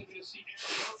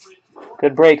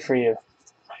 Good break for you.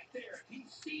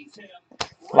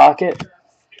 Lockett.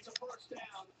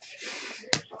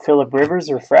 Phillip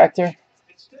Rivers, refractor.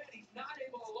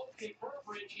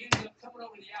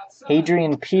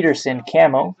 Adrian Peterson,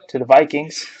 camo to the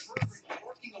Vikings.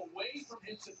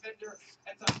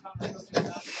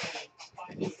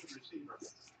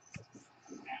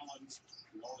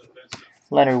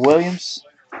 Leonard Williams.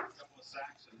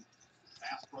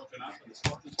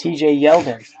 TJ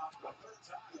Yeldon.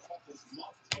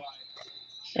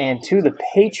 And to the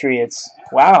Patriots,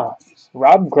 wow,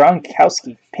 Rob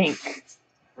Gronkowski, pink.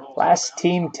 Last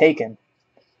team taken.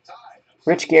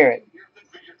 Rich Garrett.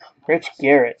 Rich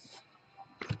Garrett.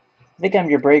 I think I'm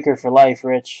your breaker for life,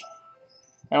 Rich.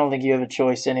 I don't think you have a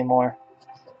choice anymore.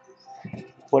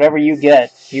 Whatever you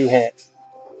get, you hit.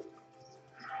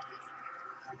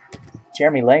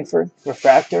 Jeremy Langford,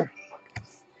 refractor.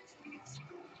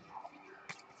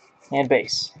 And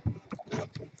base.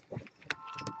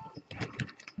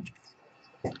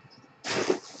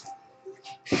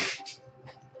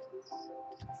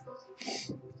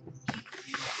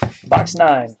 Box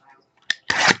 9.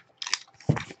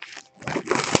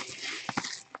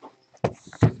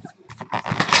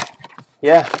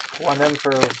 Yeah, won them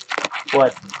for,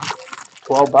 what,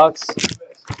 12 bucks?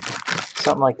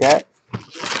 Something like that.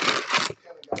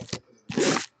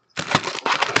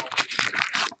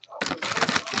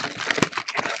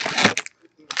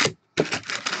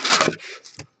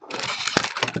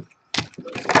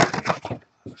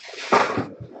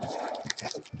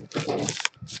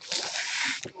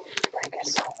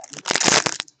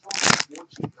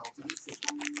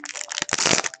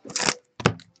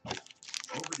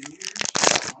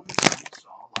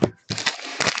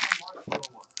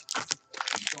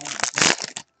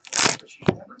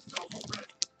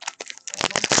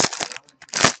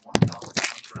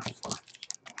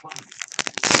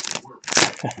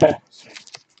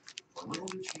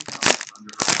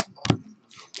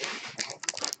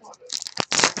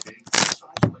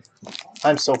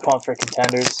 I'm so pumped for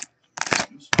contenders.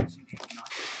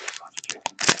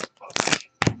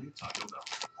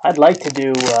 I'd like to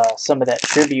do some of that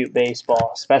tribute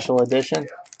baseball special edition.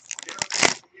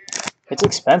 It's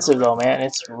expensive though, man.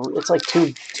 It's like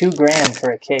two grand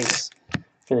for a case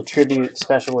for the Tribute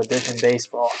Special Edition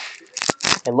baseball.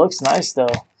 It looks nice though.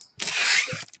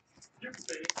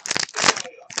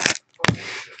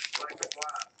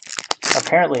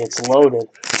 Apparently it's loaded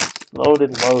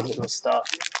with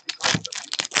stuff.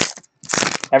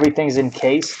 Everything's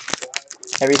encased.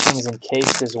 Everything's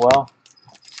encased as well.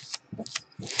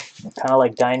 Kind of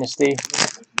like Dynasty.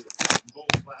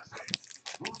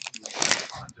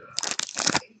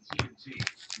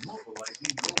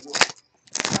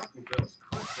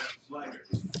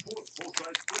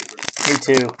 Me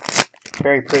too.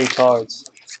 Very pretty cards.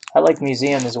 I like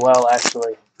Museum as well,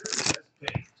 actually.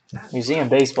 Museum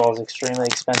baseball is extremely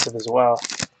expensive as well.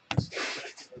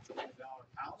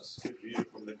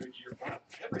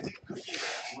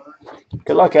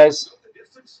 Good luck, guys.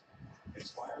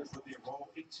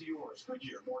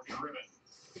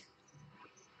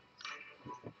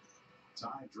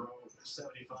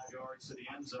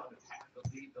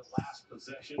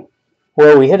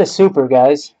 Well, we hit a super,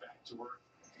 guys.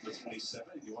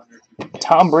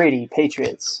 Tom Brady,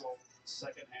 Patriots.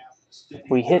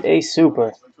 We hit a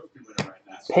super.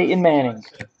 Peyton Manning.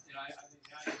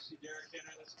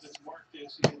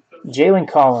 Jalen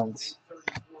Collins.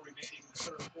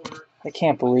 I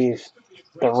can't believe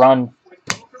the run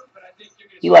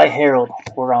Eli Harold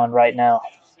we're on right now.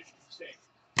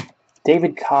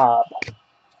 David Cobb.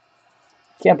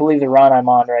 Can't believe the run I'm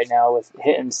on right now with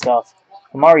hitting stuff.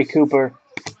 Amari Cooper.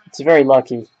 It's very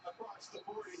lucky.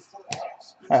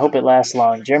 I hope it lasts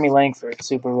long. Jeremy Langford,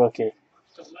 super rookie.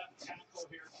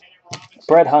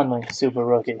 Brett Hundley, super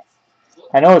rookie.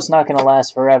 I know it's not going to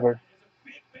last forever.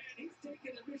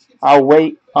 I'll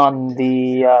wait on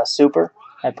the super.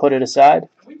 I put it aside.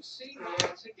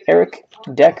 Eric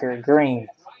Decker, green,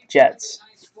 Jets.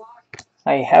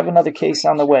 I have another case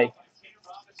on the way.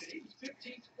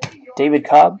 David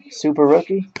Cobb, super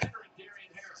rookie.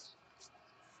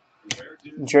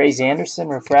 Dre Anderson,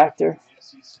 refractor.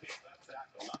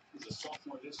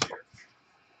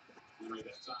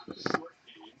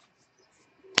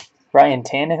 Ryan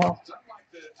Tannehill.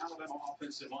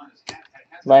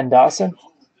 Len Dawson.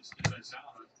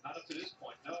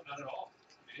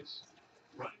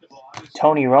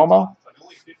 Tony Romo.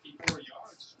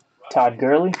 Todd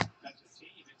Gurley.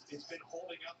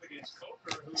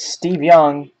 Steve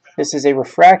Young. This is a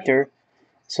refractor,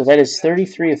 so that is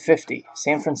 33 of 50.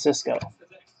 San Francisco.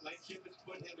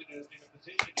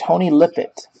 Tony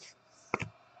Lippett.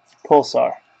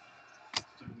 Pulsar.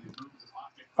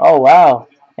 Oh, wow.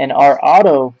 And our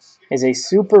auto is a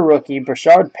super rookie,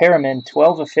 Brashard Perriman,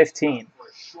 12 of 15.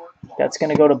 That's going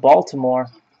to go to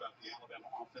Baltimore.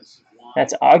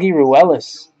 That's Augie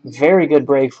Ruelas. Very good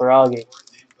break for Augie.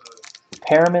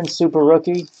 Perriman, super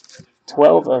rookie,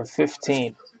 12 of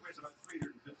 15.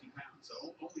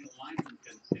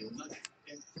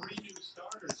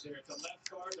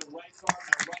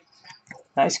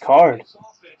 Nice card.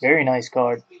 Very nice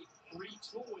card.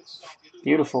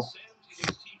 Beautiful.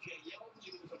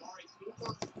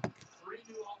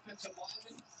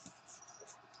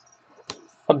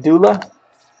 Abdullah.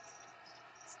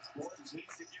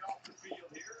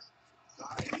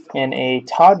 And a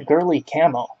Todd Gurley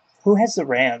camo. Who has the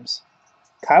Rams?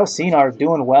 Kyle Senar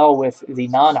doing well with the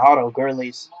non-auto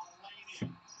Gurleys.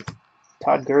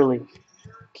 Todd Gurley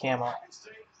camo.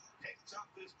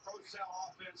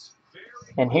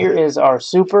 And here is our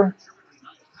super.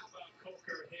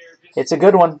 It's a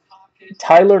good one.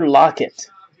 Tyler Lockett.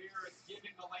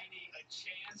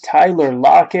 Tyler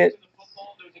Lockett.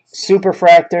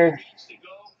 Superfractor.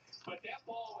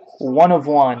 1 of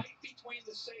 1.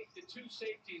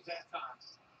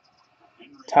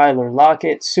 Tyler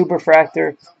Lockett.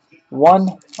 Superfractor.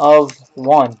 1 of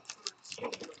 1.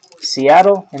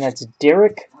 Seattle, and that's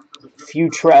Derek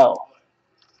Futrell.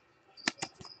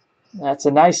 That's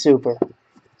a nice super.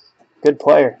 Good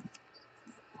player.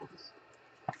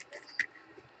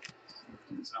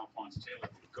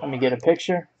 Let me get a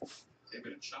picture.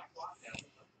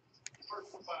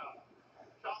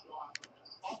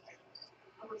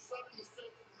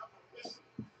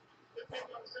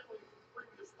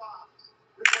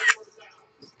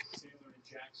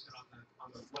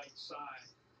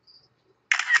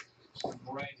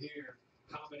 Right here,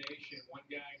 combination. One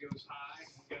guy goes high,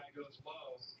 one guy goes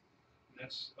low.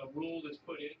 That's a rule that's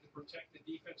put in to protect the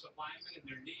defensive linemen and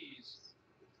their knees.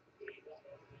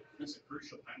 It's a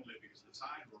crucial penalty because the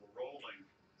Tide were rolling.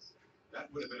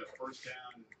 That would have been a first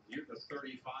down near the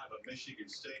 35 of Michigan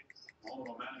State.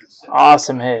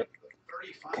 Awesome hit.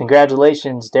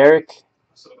 Congratulations, Derek.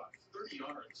 So about 30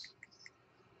 yards.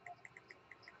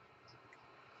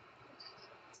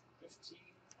 15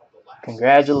 of the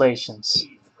Congratulations.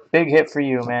 Big hit for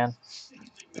you, man.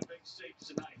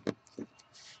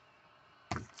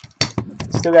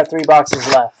 Still got 3 boxes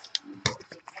left.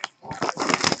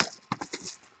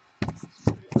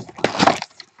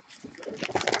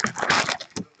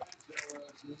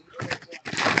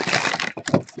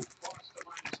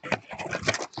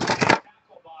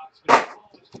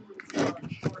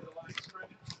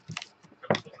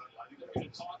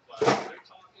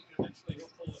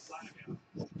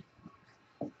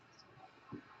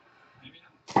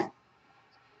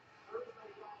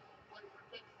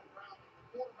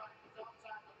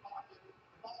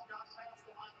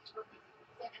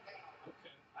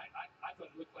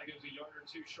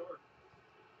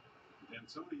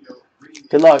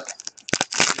 Good luck.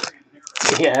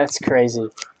 Yeah, that's crazy.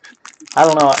 I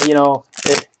don't know. You know,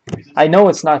 I know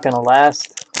it's not going to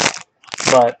last,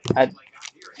 but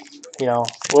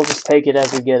we'll just take it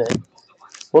as we get it.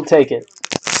 We'll take it.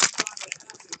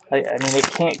 I mean, it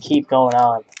can't keep going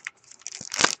on.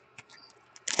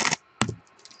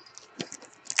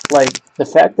 Like, the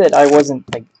fact that I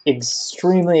wasn't like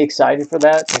extremely excited for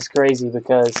that is crazy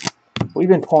because we've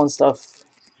been pulling stuff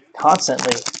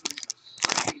constantly.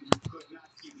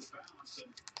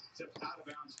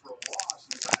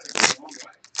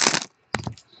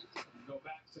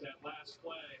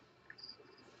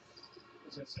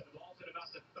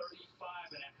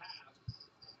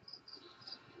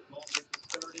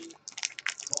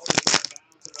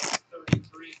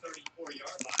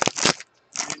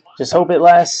 Just hope it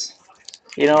lasts,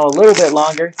 a little bit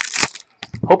longer.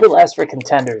 Hope it lasts for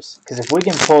contenders, because if we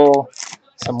can pull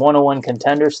some 101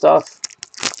 contender stuff,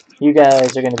 you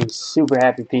guys are going to be super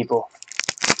happy people.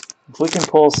 If we can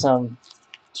pull some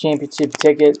championship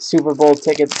ticket, Super Bowl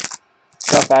ticket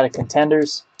stuff out of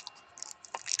contenders,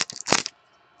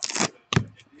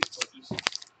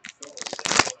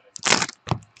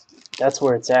 that's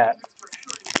where it's at.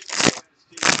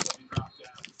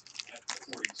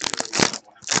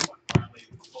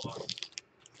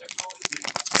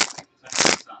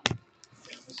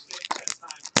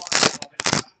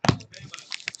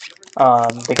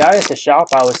 The guy at the shop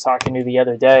I was talking to the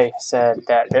other day said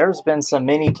that there's been some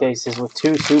mini cases with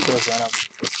 2 supers in them.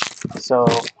 So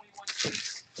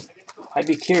I'd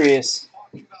be curious.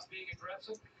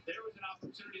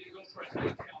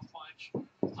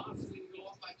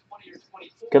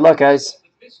 Good luck, guys.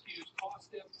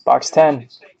 Box 10.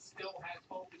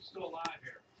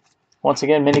 Once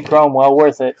again, mini chrome, well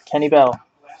worth it. Kenny Bell,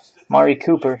 Mari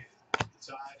Cooper.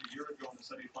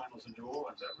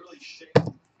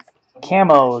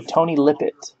 Camo, Tony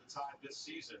Lippett.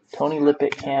 Tony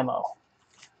Lippett camo.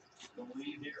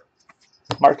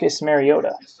 Marcus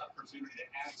Mariota.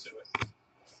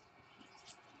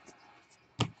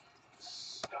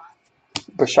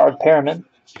 Brashard Perriman.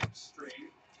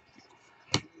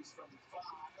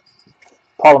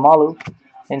 Palomalu.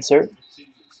 Insert.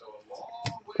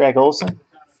 Greg Olson.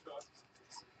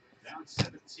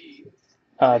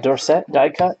 Dorsett, die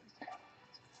cut.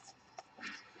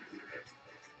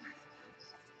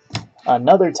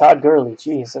 Another Todd Gurley.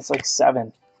 Jeez, that's like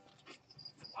 7.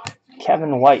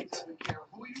 Kevin White.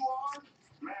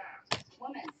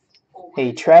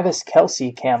 A Travis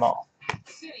Kelce camo.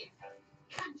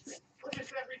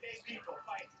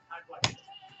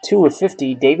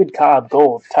 2/50, David Cobb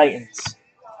gold, Titans.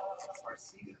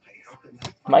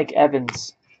 Mike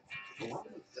Evans.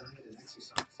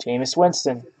 Jameis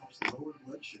Winston.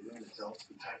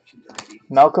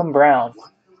 Malcolm Brown.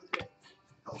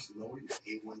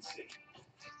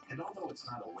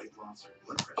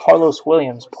 Carlos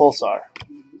Williams, Pulsar.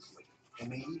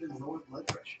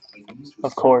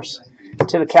 Of course.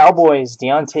 To the Cowboys,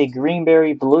 Deontay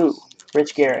Greenberry, blue,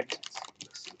 Rich Garrett.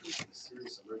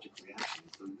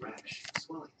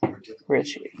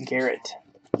 Rich Garrett.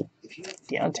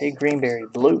 Deontay Greenberry,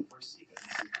 blue.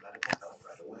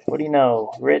 What do you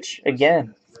know? Rich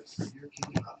again.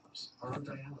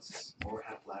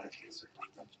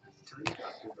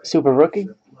 Super rookie.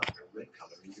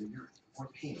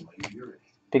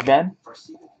 Big Ben.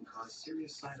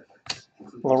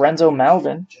 Lorenzo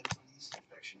Malvin.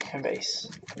 And base.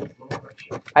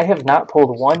 I have not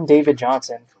pulled one David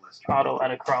Johnson auto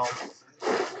out of Chrome.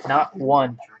 Not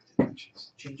one.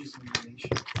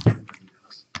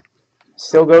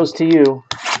 Still goes to you.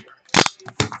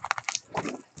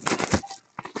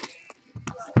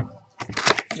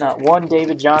 Not one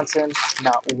David Johnson.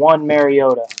 Not one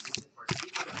Mariota.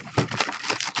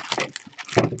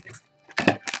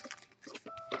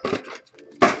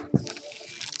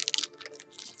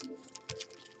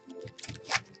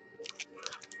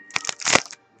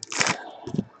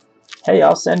 Hey,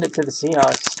 I'll send it to the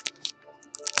Seahawks.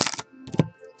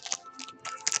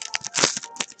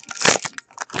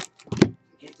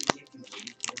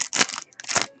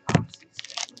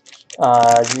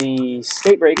 The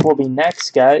state break will be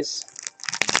next, guys.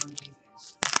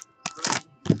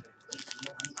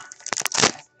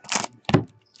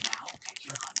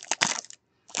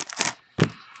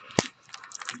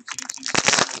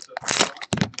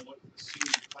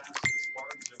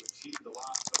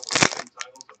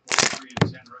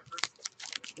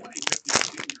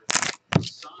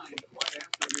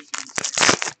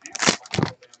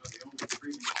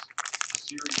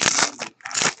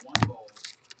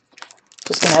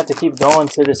 Just going to have to keep going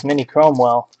to this mini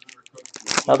Cromwell.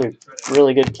 Another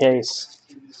really good case.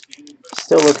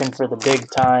 Still looking for the big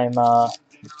time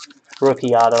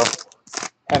rookie auto.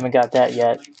 Haven't got that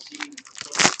yet.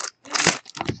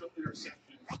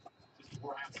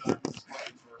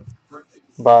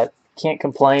 But can't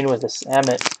complain with this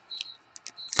Emmett.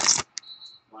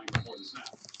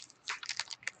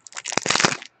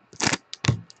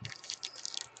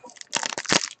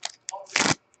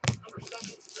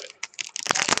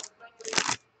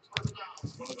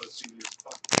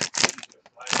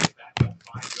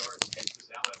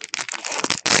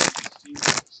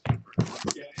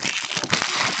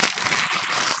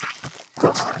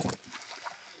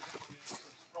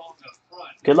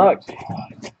 Good luck.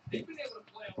 They've been able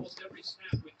to play almost every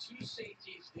snap with two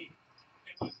safeties deep.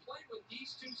 And you play with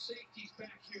these two safeties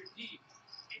back here deep,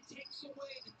 it takes away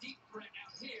the deep threat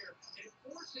out here, and it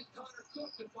forces Connor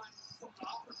Cook to find some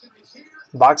opportunities here.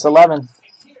 Box 11. And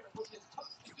here, which is tough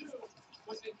to do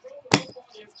when they throw the football,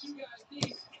 you have two guys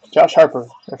deep. Josh Harper,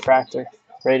 refractor,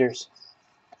 Raiders.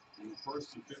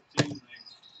 First and 15, they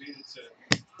made it to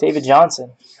David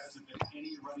Johnson, there hasn't been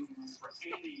any running room for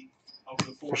any of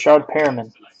the four Rashard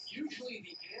Perriman, usually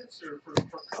the answer for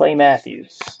Clay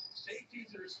Matthews,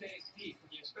 safeties that are staying deep,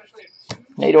 especially if two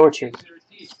Nate Orchard, safeties that are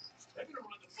deep, they're going to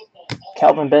run the football all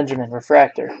Calvin Benjamin,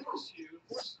 refractor,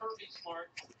 force Kirby Smart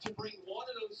to bring one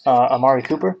of those Amari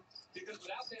Cooper, because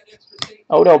without that extra safety,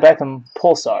 Odell Beckham,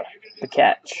 Pulsar, the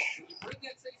catch. when you bring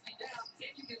that safety down, then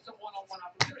you get some one-on-one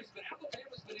opportunities, but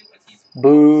Alabama's been able to keep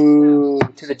Boo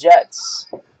to the Jets.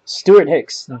 Stuart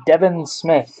Hicks, Devin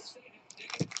Smith,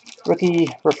 rookie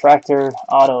refractor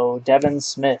auto, Devin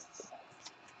Smith.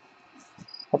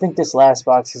 I think this last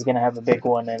box is going to have a big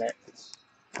one in it.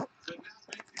 could not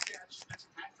make the catch.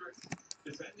 Fitzpatrick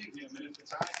defending him, and if the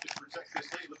Tide can protect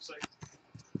this lead, looks like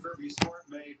Kirby Smart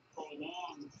may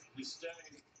prolong his stay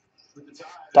with the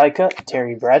Tide. Die cut,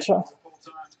 Terry Bradshaw.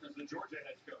 Full-time as the Georgia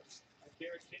head coach.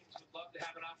 Garrett Kings would love to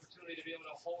have an opportunity to be able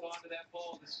to hold on to that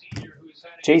ball. The senior who has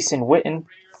had a Jason Witten,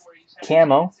 career where he's had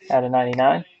camo out of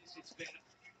 99. It's been,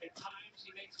 at times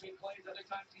he makes good plays, other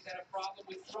times he's had a problem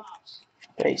with drops.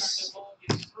 Base. The ball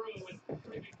gets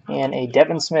through and And a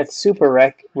Devin Smith Super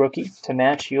Rec rookie to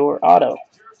match your auto.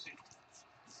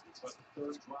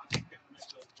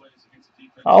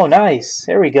 Oh, nice.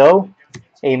 There we go.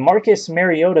 A Marcus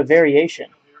Mariota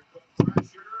variation.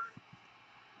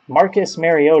 Marcus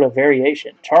Mariota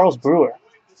variation. Charles Brewer.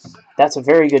 That's a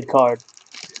very good card.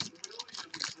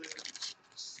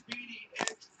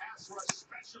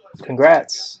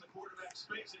 Congrats.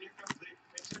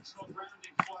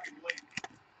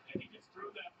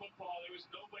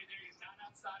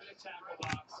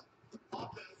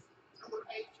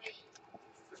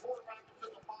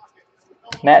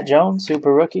 Matt Jones,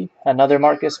 Super Rookie. Another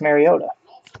Marcus Mariota.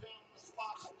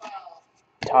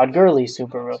 Todd Gurley,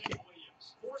 Super Rookie.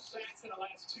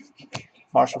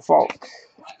 Marshall Faulk.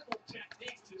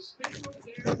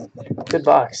 Good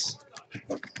box.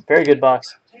 Very good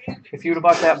box. If you would have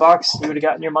bought that box, you would have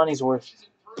gotten your money's worth.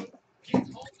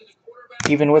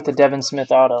 Even with the Devin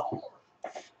Smith auto.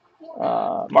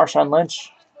 Marshawn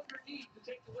Lynch.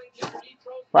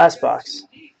 Last box.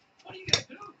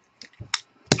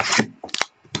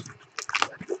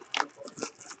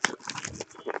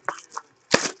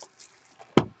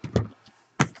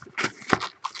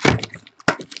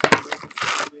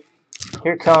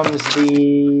 Here comes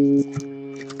the...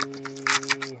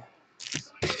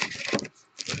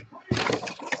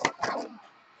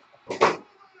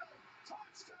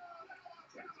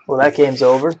 Well, that game's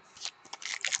over.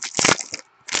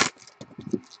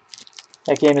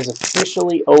 That game is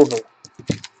officially over.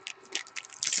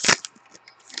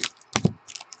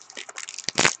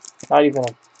 Not even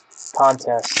a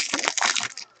contest.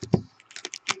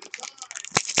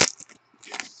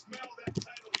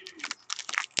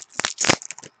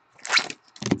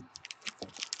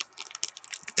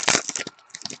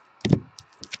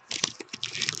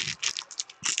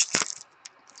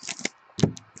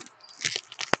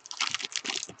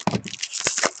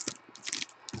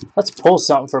 Let's pull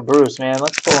something for Bruce, man.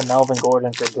 Let's pull a Melvin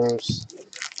Gordon for Bruce.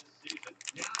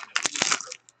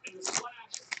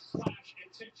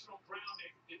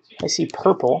 I see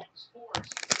purple.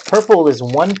 Purple is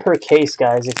 1 per case,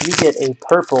 guys. If you get a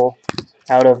purple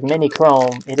out of Mini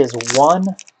Chrome, it is 1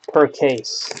 per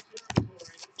case.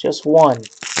 Just 1.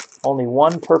 Only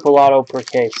 1 purple auto per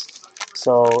case.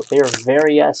 So they are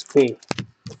very SP.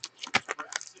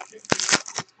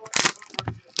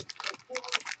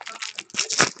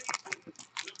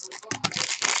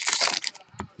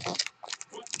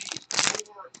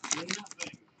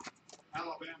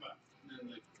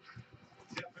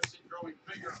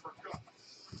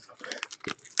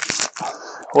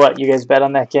 What, you guys bet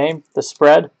on that game? The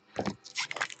spread?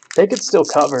 They could still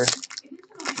cover.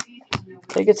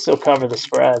 They could still cover the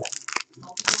spread.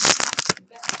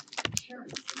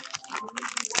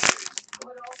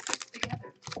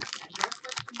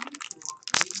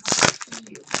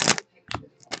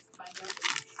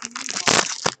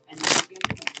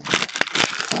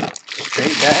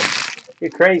 Straight bet?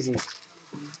 You're crazy.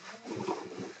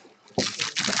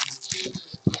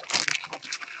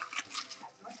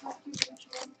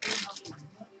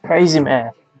 Crazy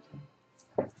man.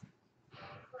 We're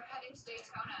heading to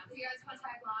Daytona. You guys want to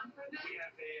tag along for a bit? We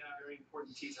have a very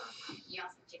important tea time. You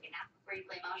want some chicken now before you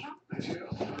play Mahjong?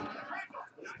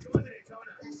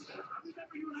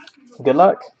 Good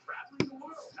luck.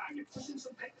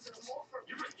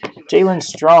 Jalen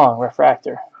Strong,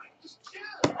 refractor.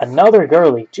 Another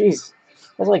girly. Jeez.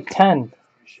 That's like 10.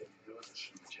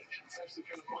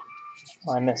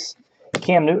 Oh, I miss.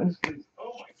 Cam Newton.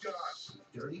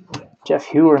 Jeff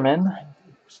Hewerman.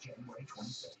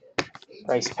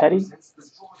 Bryce Petty.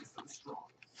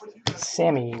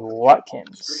 Sammy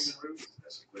Watkins.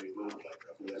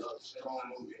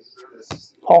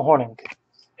 Paul Hornung.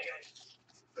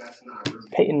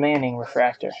 Peyton Manning,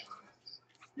 refractor.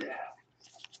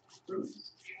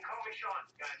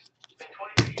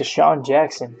 Deshaun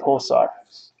Jackson, Pulsar.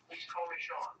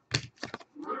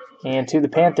 And to the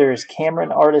Panthers,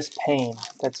 Cameron Artis Payne.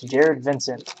 That's Jared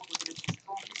Vincent,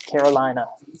 Carolina.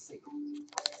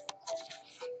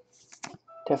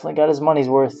 Definitely got his money's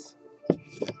worth.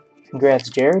 Congrats,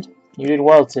 Jared. You did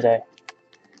well today.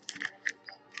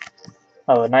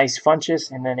 Oh, a nice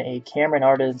Funchess and then a Cameron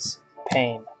Artis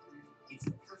Payne.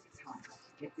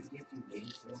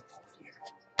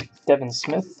 Devin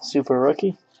Smith, super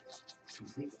rookie.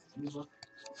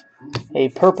 A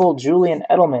purple Julian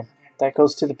Edelman. That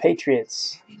goes to the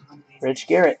Patriots. Rich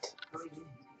Garrett.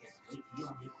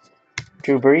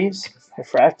 Drew Brees,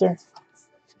 refractor.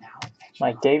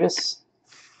 Mike Davis.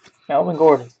 Melvin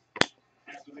Gordon.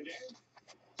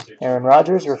 Aaron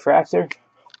Rodgers, refractor.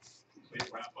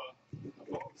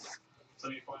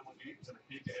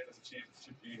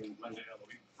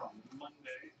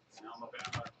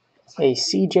 A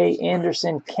C.J.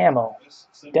 Anderson camo,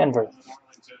 Denver.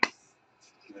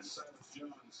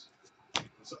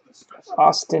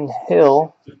 Austin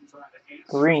Hill,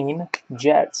 green,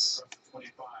 Jets.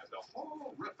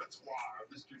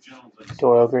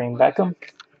 Doyle Green Beckham.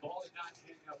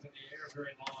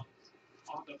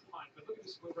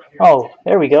 Oh,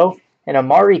 there we go. An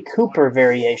Amari Cooper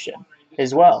variation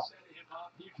as well.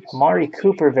 Amari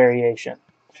Cooper variation.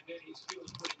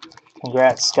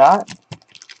 Congrats, Scott.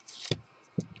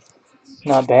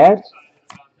 Not bad.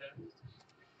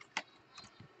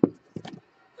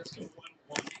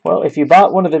 Well, if you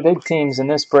bought one of the big teams in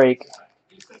this break,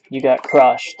 you got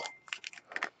crushed.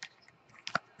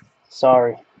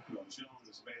 Sorry.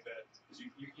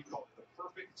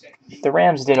 The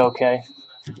Rams did okay.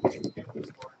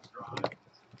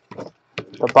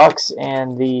 The Bucks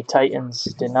and the Titans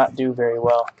did not do very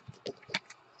well.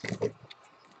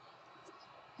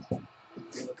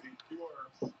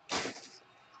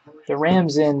 The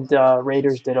Rams and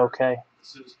Raiders did okay,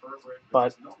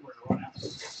 but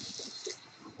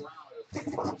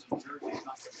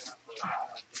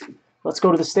let's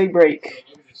go to the state break.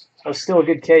 That was still a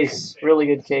good case, really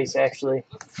good case actually.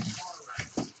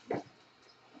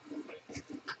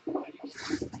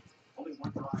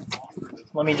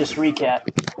 Let me just recap.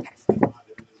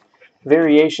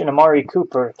 Variation Amari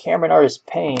Cooper, Cameron Artis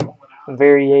Payne.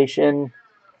 Variation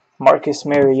Marcus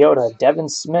Mariota, Devin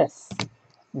Smith.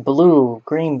 Blue,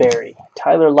 Greenberry,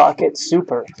 Tyler Lockett,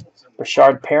 Super.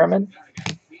 Rashard Perriman,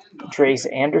 Trace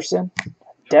Anderson,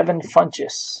 Devin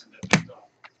Funchess,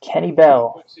 Kenny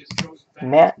Bell,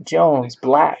 Matt Jones,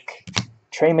 Black,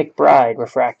 Trey McBride,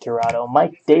 Refractor Auto,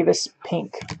 Mike Davis,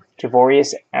 Pink,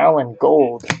 Javorius Allen,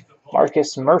 Gold,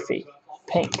 Marcus Murphy,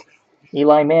 Pink,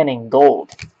 Eli Manning,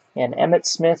 Gold, and Emmitt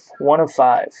Smith, 1 of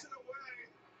 5.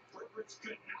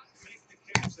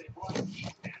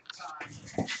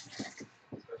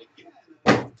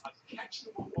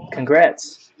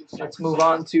 Congrats. Let's move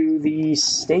on to the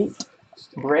state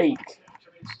break.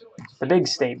 The big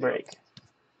state break.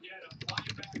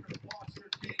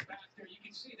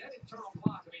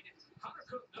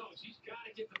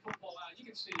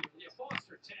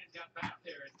 10 got back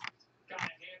there and got a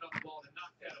hand on the ball to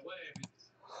knock that away.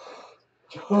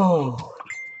 Oh.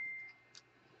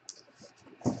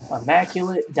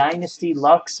 Immaculate Dynasty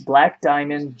Lux Black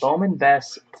Diamond Bowman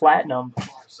Best Platinum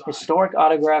Historic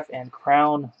Autograph and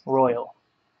Crown Royal.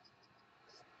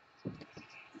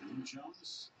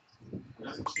 Jones,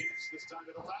 another chance this time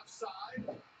to the left side.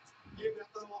 Give that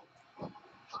little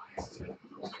high step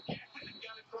move again and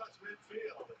got across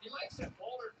midfield. He likes that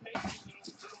baller pacing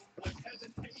little like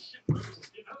hesitation move.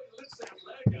 You know, he lifts that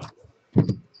leg up.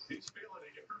 He's feeling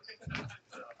it.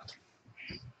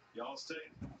 Y'all stay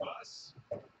bus.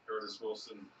 Curtis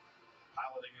Wilson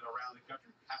piloting it around the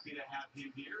country. Happy to have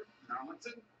him here in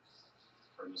Arlington.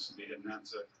 Curtis will be heading out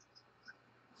to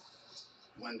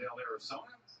Glendale,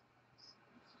 Arizona.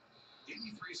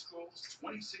 83 schools,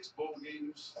 26 bowl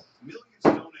games, millions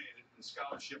donated in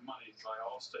scholarship money by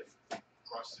Allstate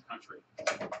across the country.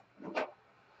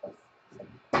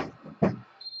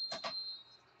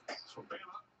 So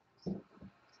Bama,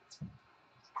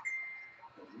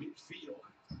 midfield,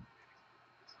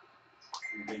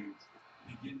 they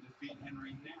begin to feed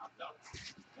Henry now. No,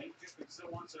 Lane Kiffin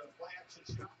still wants a play action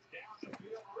shot down the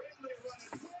field. Ridley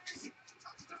running crazy.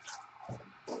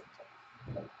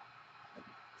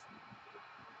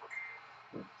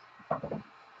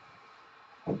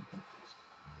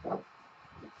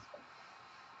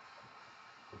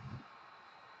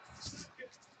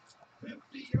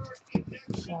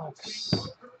 Sucks.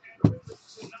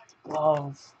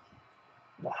 Love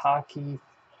the hockey.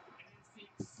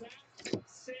 It's the exact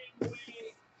same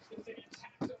way that they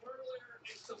attacked them earlier.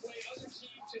 It's the way other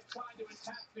teams have tried to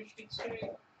attack Michigan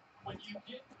State. When you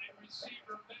get a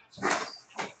receiver matched up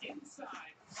on the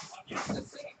inside against the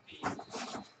safety, 8 to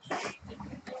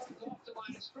 10 yards off the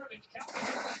line of scrimmage, Calvin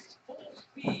Ridley's full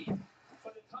speed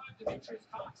by the time Demetrius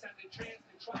Cox had the chance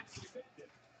to try to defend it.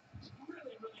 It's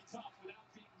really, really tough without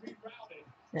being rerouted.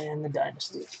 And the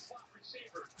Dynasty. Slot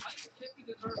receiver. Lane Kiffin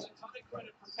deserves a ton of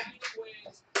credit for finding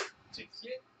ways to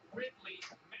get Ridley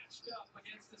matched up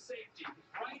against the safety.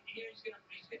 Right here, he's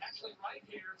actually right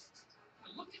here.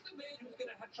 And look at the man who's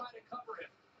going to try to cover him.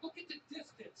 Look at the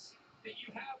distance that you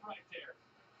have right there.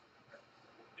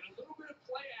 And a little bit of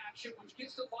play action, which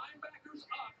gets the linebackers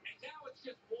up, and now it's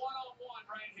just one-on-one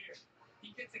right here.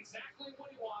 He gets exactly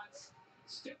what he wants,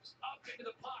 steps up into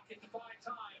the pocket to find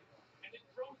time, and then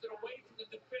throws it away from the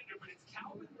defender. But it's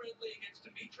Calvin Ridley against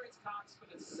Demetrius Cox for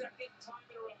the second time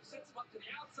in a row. Sets him up to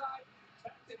the outside,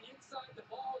 back to the inside. The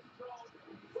ball is thrown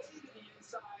way to the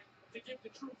inside to give the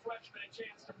true freshman a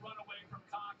chance to run away from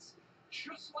Cox.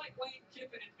 Just like Lane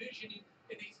Kiffin envisioning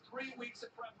in these 3 weeks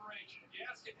of preparation. If you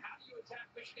ask him, how do you attack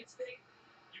Michigan State?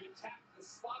 You attack the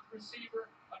slot receiver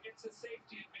against the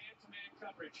safety in man-to-man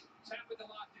coverage. It's happened a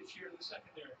lot this year in the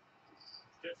secondary.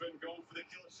 Kiffin going for the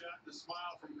kill shot, the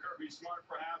smile from Kirby Smart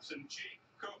perhaps, and Jake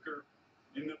Coker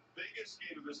in the biggest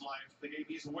game of his life, the game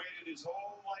he's waited his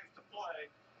whole life to play,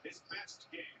 his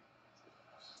best game.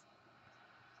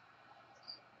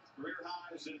 Career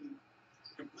highs in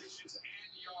completions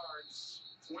and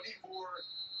yards,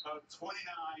 24 of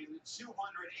 29,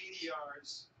 280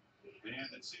 yards, and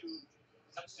the 2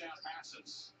 touchdown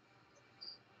passes.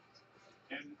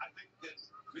 And I think that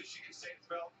Michigan State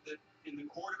felt that in the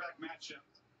quarterback matchup,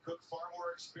 Cook far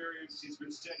more experienced, he's been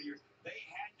steadier. They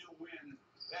had to win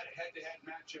that head-to-head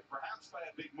matchup, perhaps by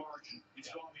a big margin.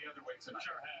 He's gone the other way tonight.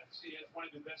 Sure has. He has one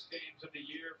of the best games of the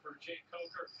year for Jake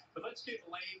Coker. But let's give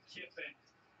Lane Kiffin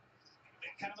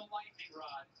kind of a lightning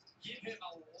rod. Give him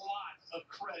a lot of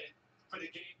credit for the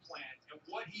game plan and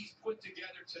what he's put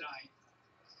together tonight.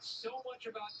 So much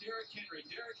about Derrick Henry,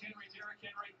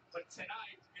 but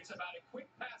tonight it's about a quick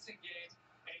passing game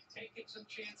and taking some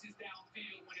chances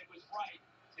downfield when it was right.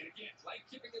 And again, Lane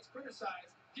Kiffin gets criticized.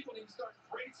 People need to start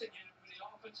praising him for the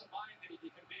offensive mind that he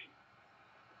can be.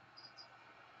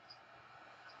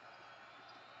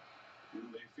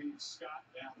 They feed Scott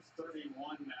down 31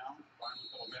 now. Final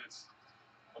couple minutes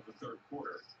of the third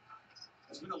quarter.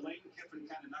 It's been a Lane Kiffin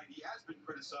kind of night. He has been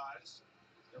criticized.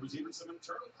 There was even some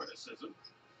internal criticism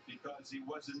because he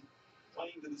wasn't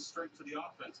playing to the strength of the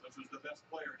offense, which was the best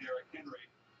player, Derrick Henry.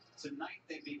 Tonight,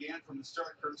 they began from the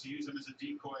start, Kurt, to use him as a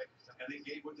decoy, and they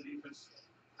gave what the defense.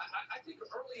 I think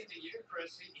early in the year,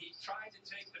 Chris, he tried to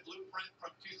take the blueprint from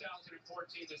 2014,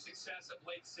 the success of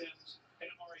Blake Sims and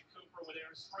Amari Cooper with their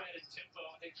spread and tempo.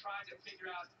 They tried to figure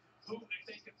out if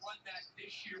they could run that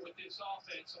this year with this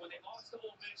offense. So when they lost to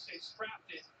Ole Miss, they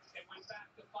scrapped it and went back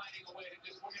to finding a way to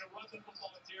just, we're going to run the football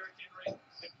with Derrick Henry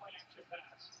and play action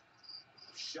pass.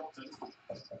 Shelton,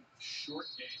 short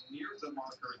game near the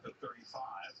marker at the 35.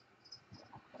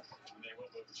 And they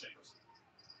will move the chains.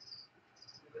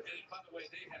 And by the way,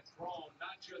 they have grown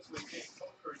not just with Jake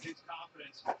Coker. his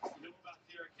confidence. You know about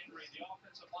Derrick Henry. The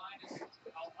offensive line is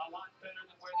a lot better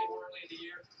than where they were early in the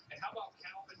year. And how about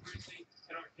Calvin Ridley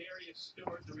and our Darius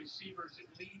Stewart, the receivers that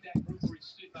lead that group of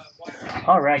wide receivers?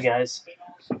 All right, guys. They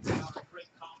also have a great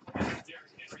compliment to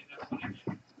Derrick Henry in that running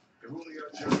game. Julio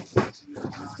Jones,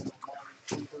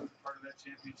 part of that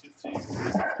championship team.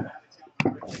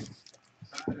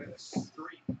 Calvin Ridley, a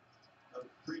streak of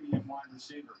premium wide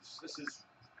receivers. This is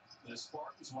the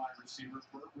Spartans wide receiver,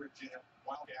 Burbridge in a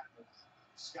wildcat with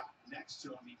Scott next to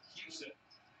him. He keeps it.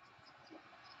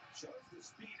 Shows the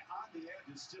speed on the edge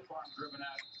and stiff arm driven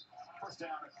out. First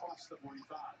down across the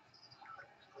 45.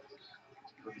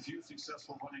 With a few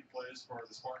successful running plays for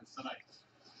the Spartans tonight.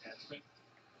 And it's been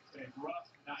a rough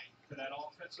night for that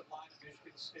offensive line of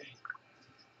Michigan State.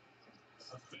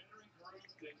 A veteran group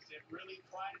that really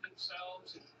prided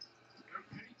themselves and they're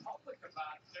pretty public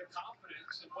about their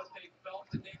confidence and what they felt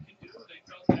that they could do. They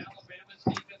felt that Alabama's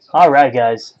defense. All right,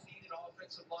 guys.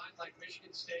 Offensive line like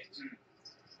Michigan State. I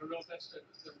don't know if that's the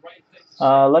right thing to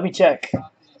say. Let me check.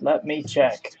 Let me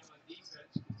check.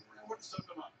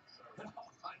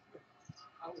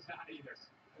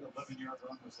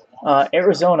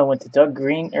 Arizona went to Doug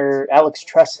Green or Alex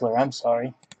Tressler. I'm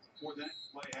sorry.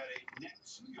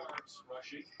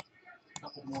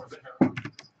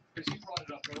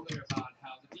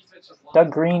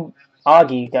 Doug Green,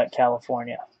 Augie got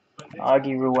California.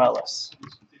 Augie Ruelas.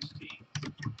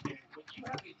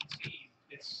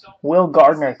 Will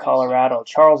Gardner, Colorado.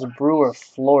 Charles Brewer,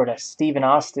 Florida. Stephen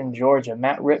Austin, Georgia.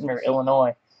 Matt Rittner,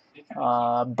 Illinois.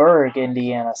 Berg,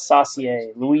 Indiana.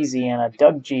 Saucier, Louisiana.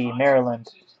 Doug G, Maryland.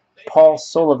 Paul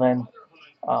Sullivan,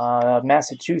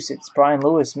 Massachusetts. Brian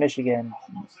Lewis, Michigan.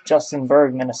 Justin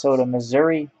Berg, Minnesota.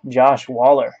 Missouri. Josh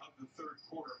Waller.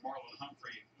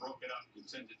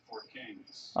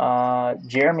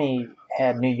 Jeremy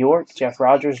had New York. Jeff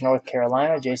Rogers, North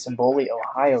Carolina. Jason Boley,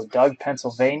 Ohio. Doug,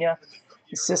 Pennsylvania.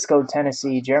 Cisco,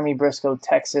 Tennessee. Jeremy Briscoe,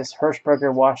 Texas.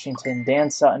 Hirschberger, Washington.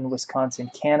 Dan Sutton, Wisconsin,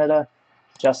 Canada.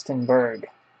 Justin Berg.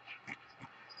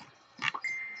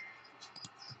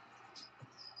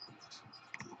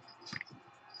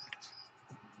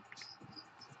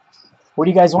 What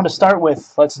do you guys want to start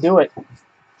with? Let's do it.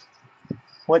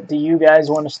 What do you guys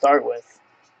want to start with?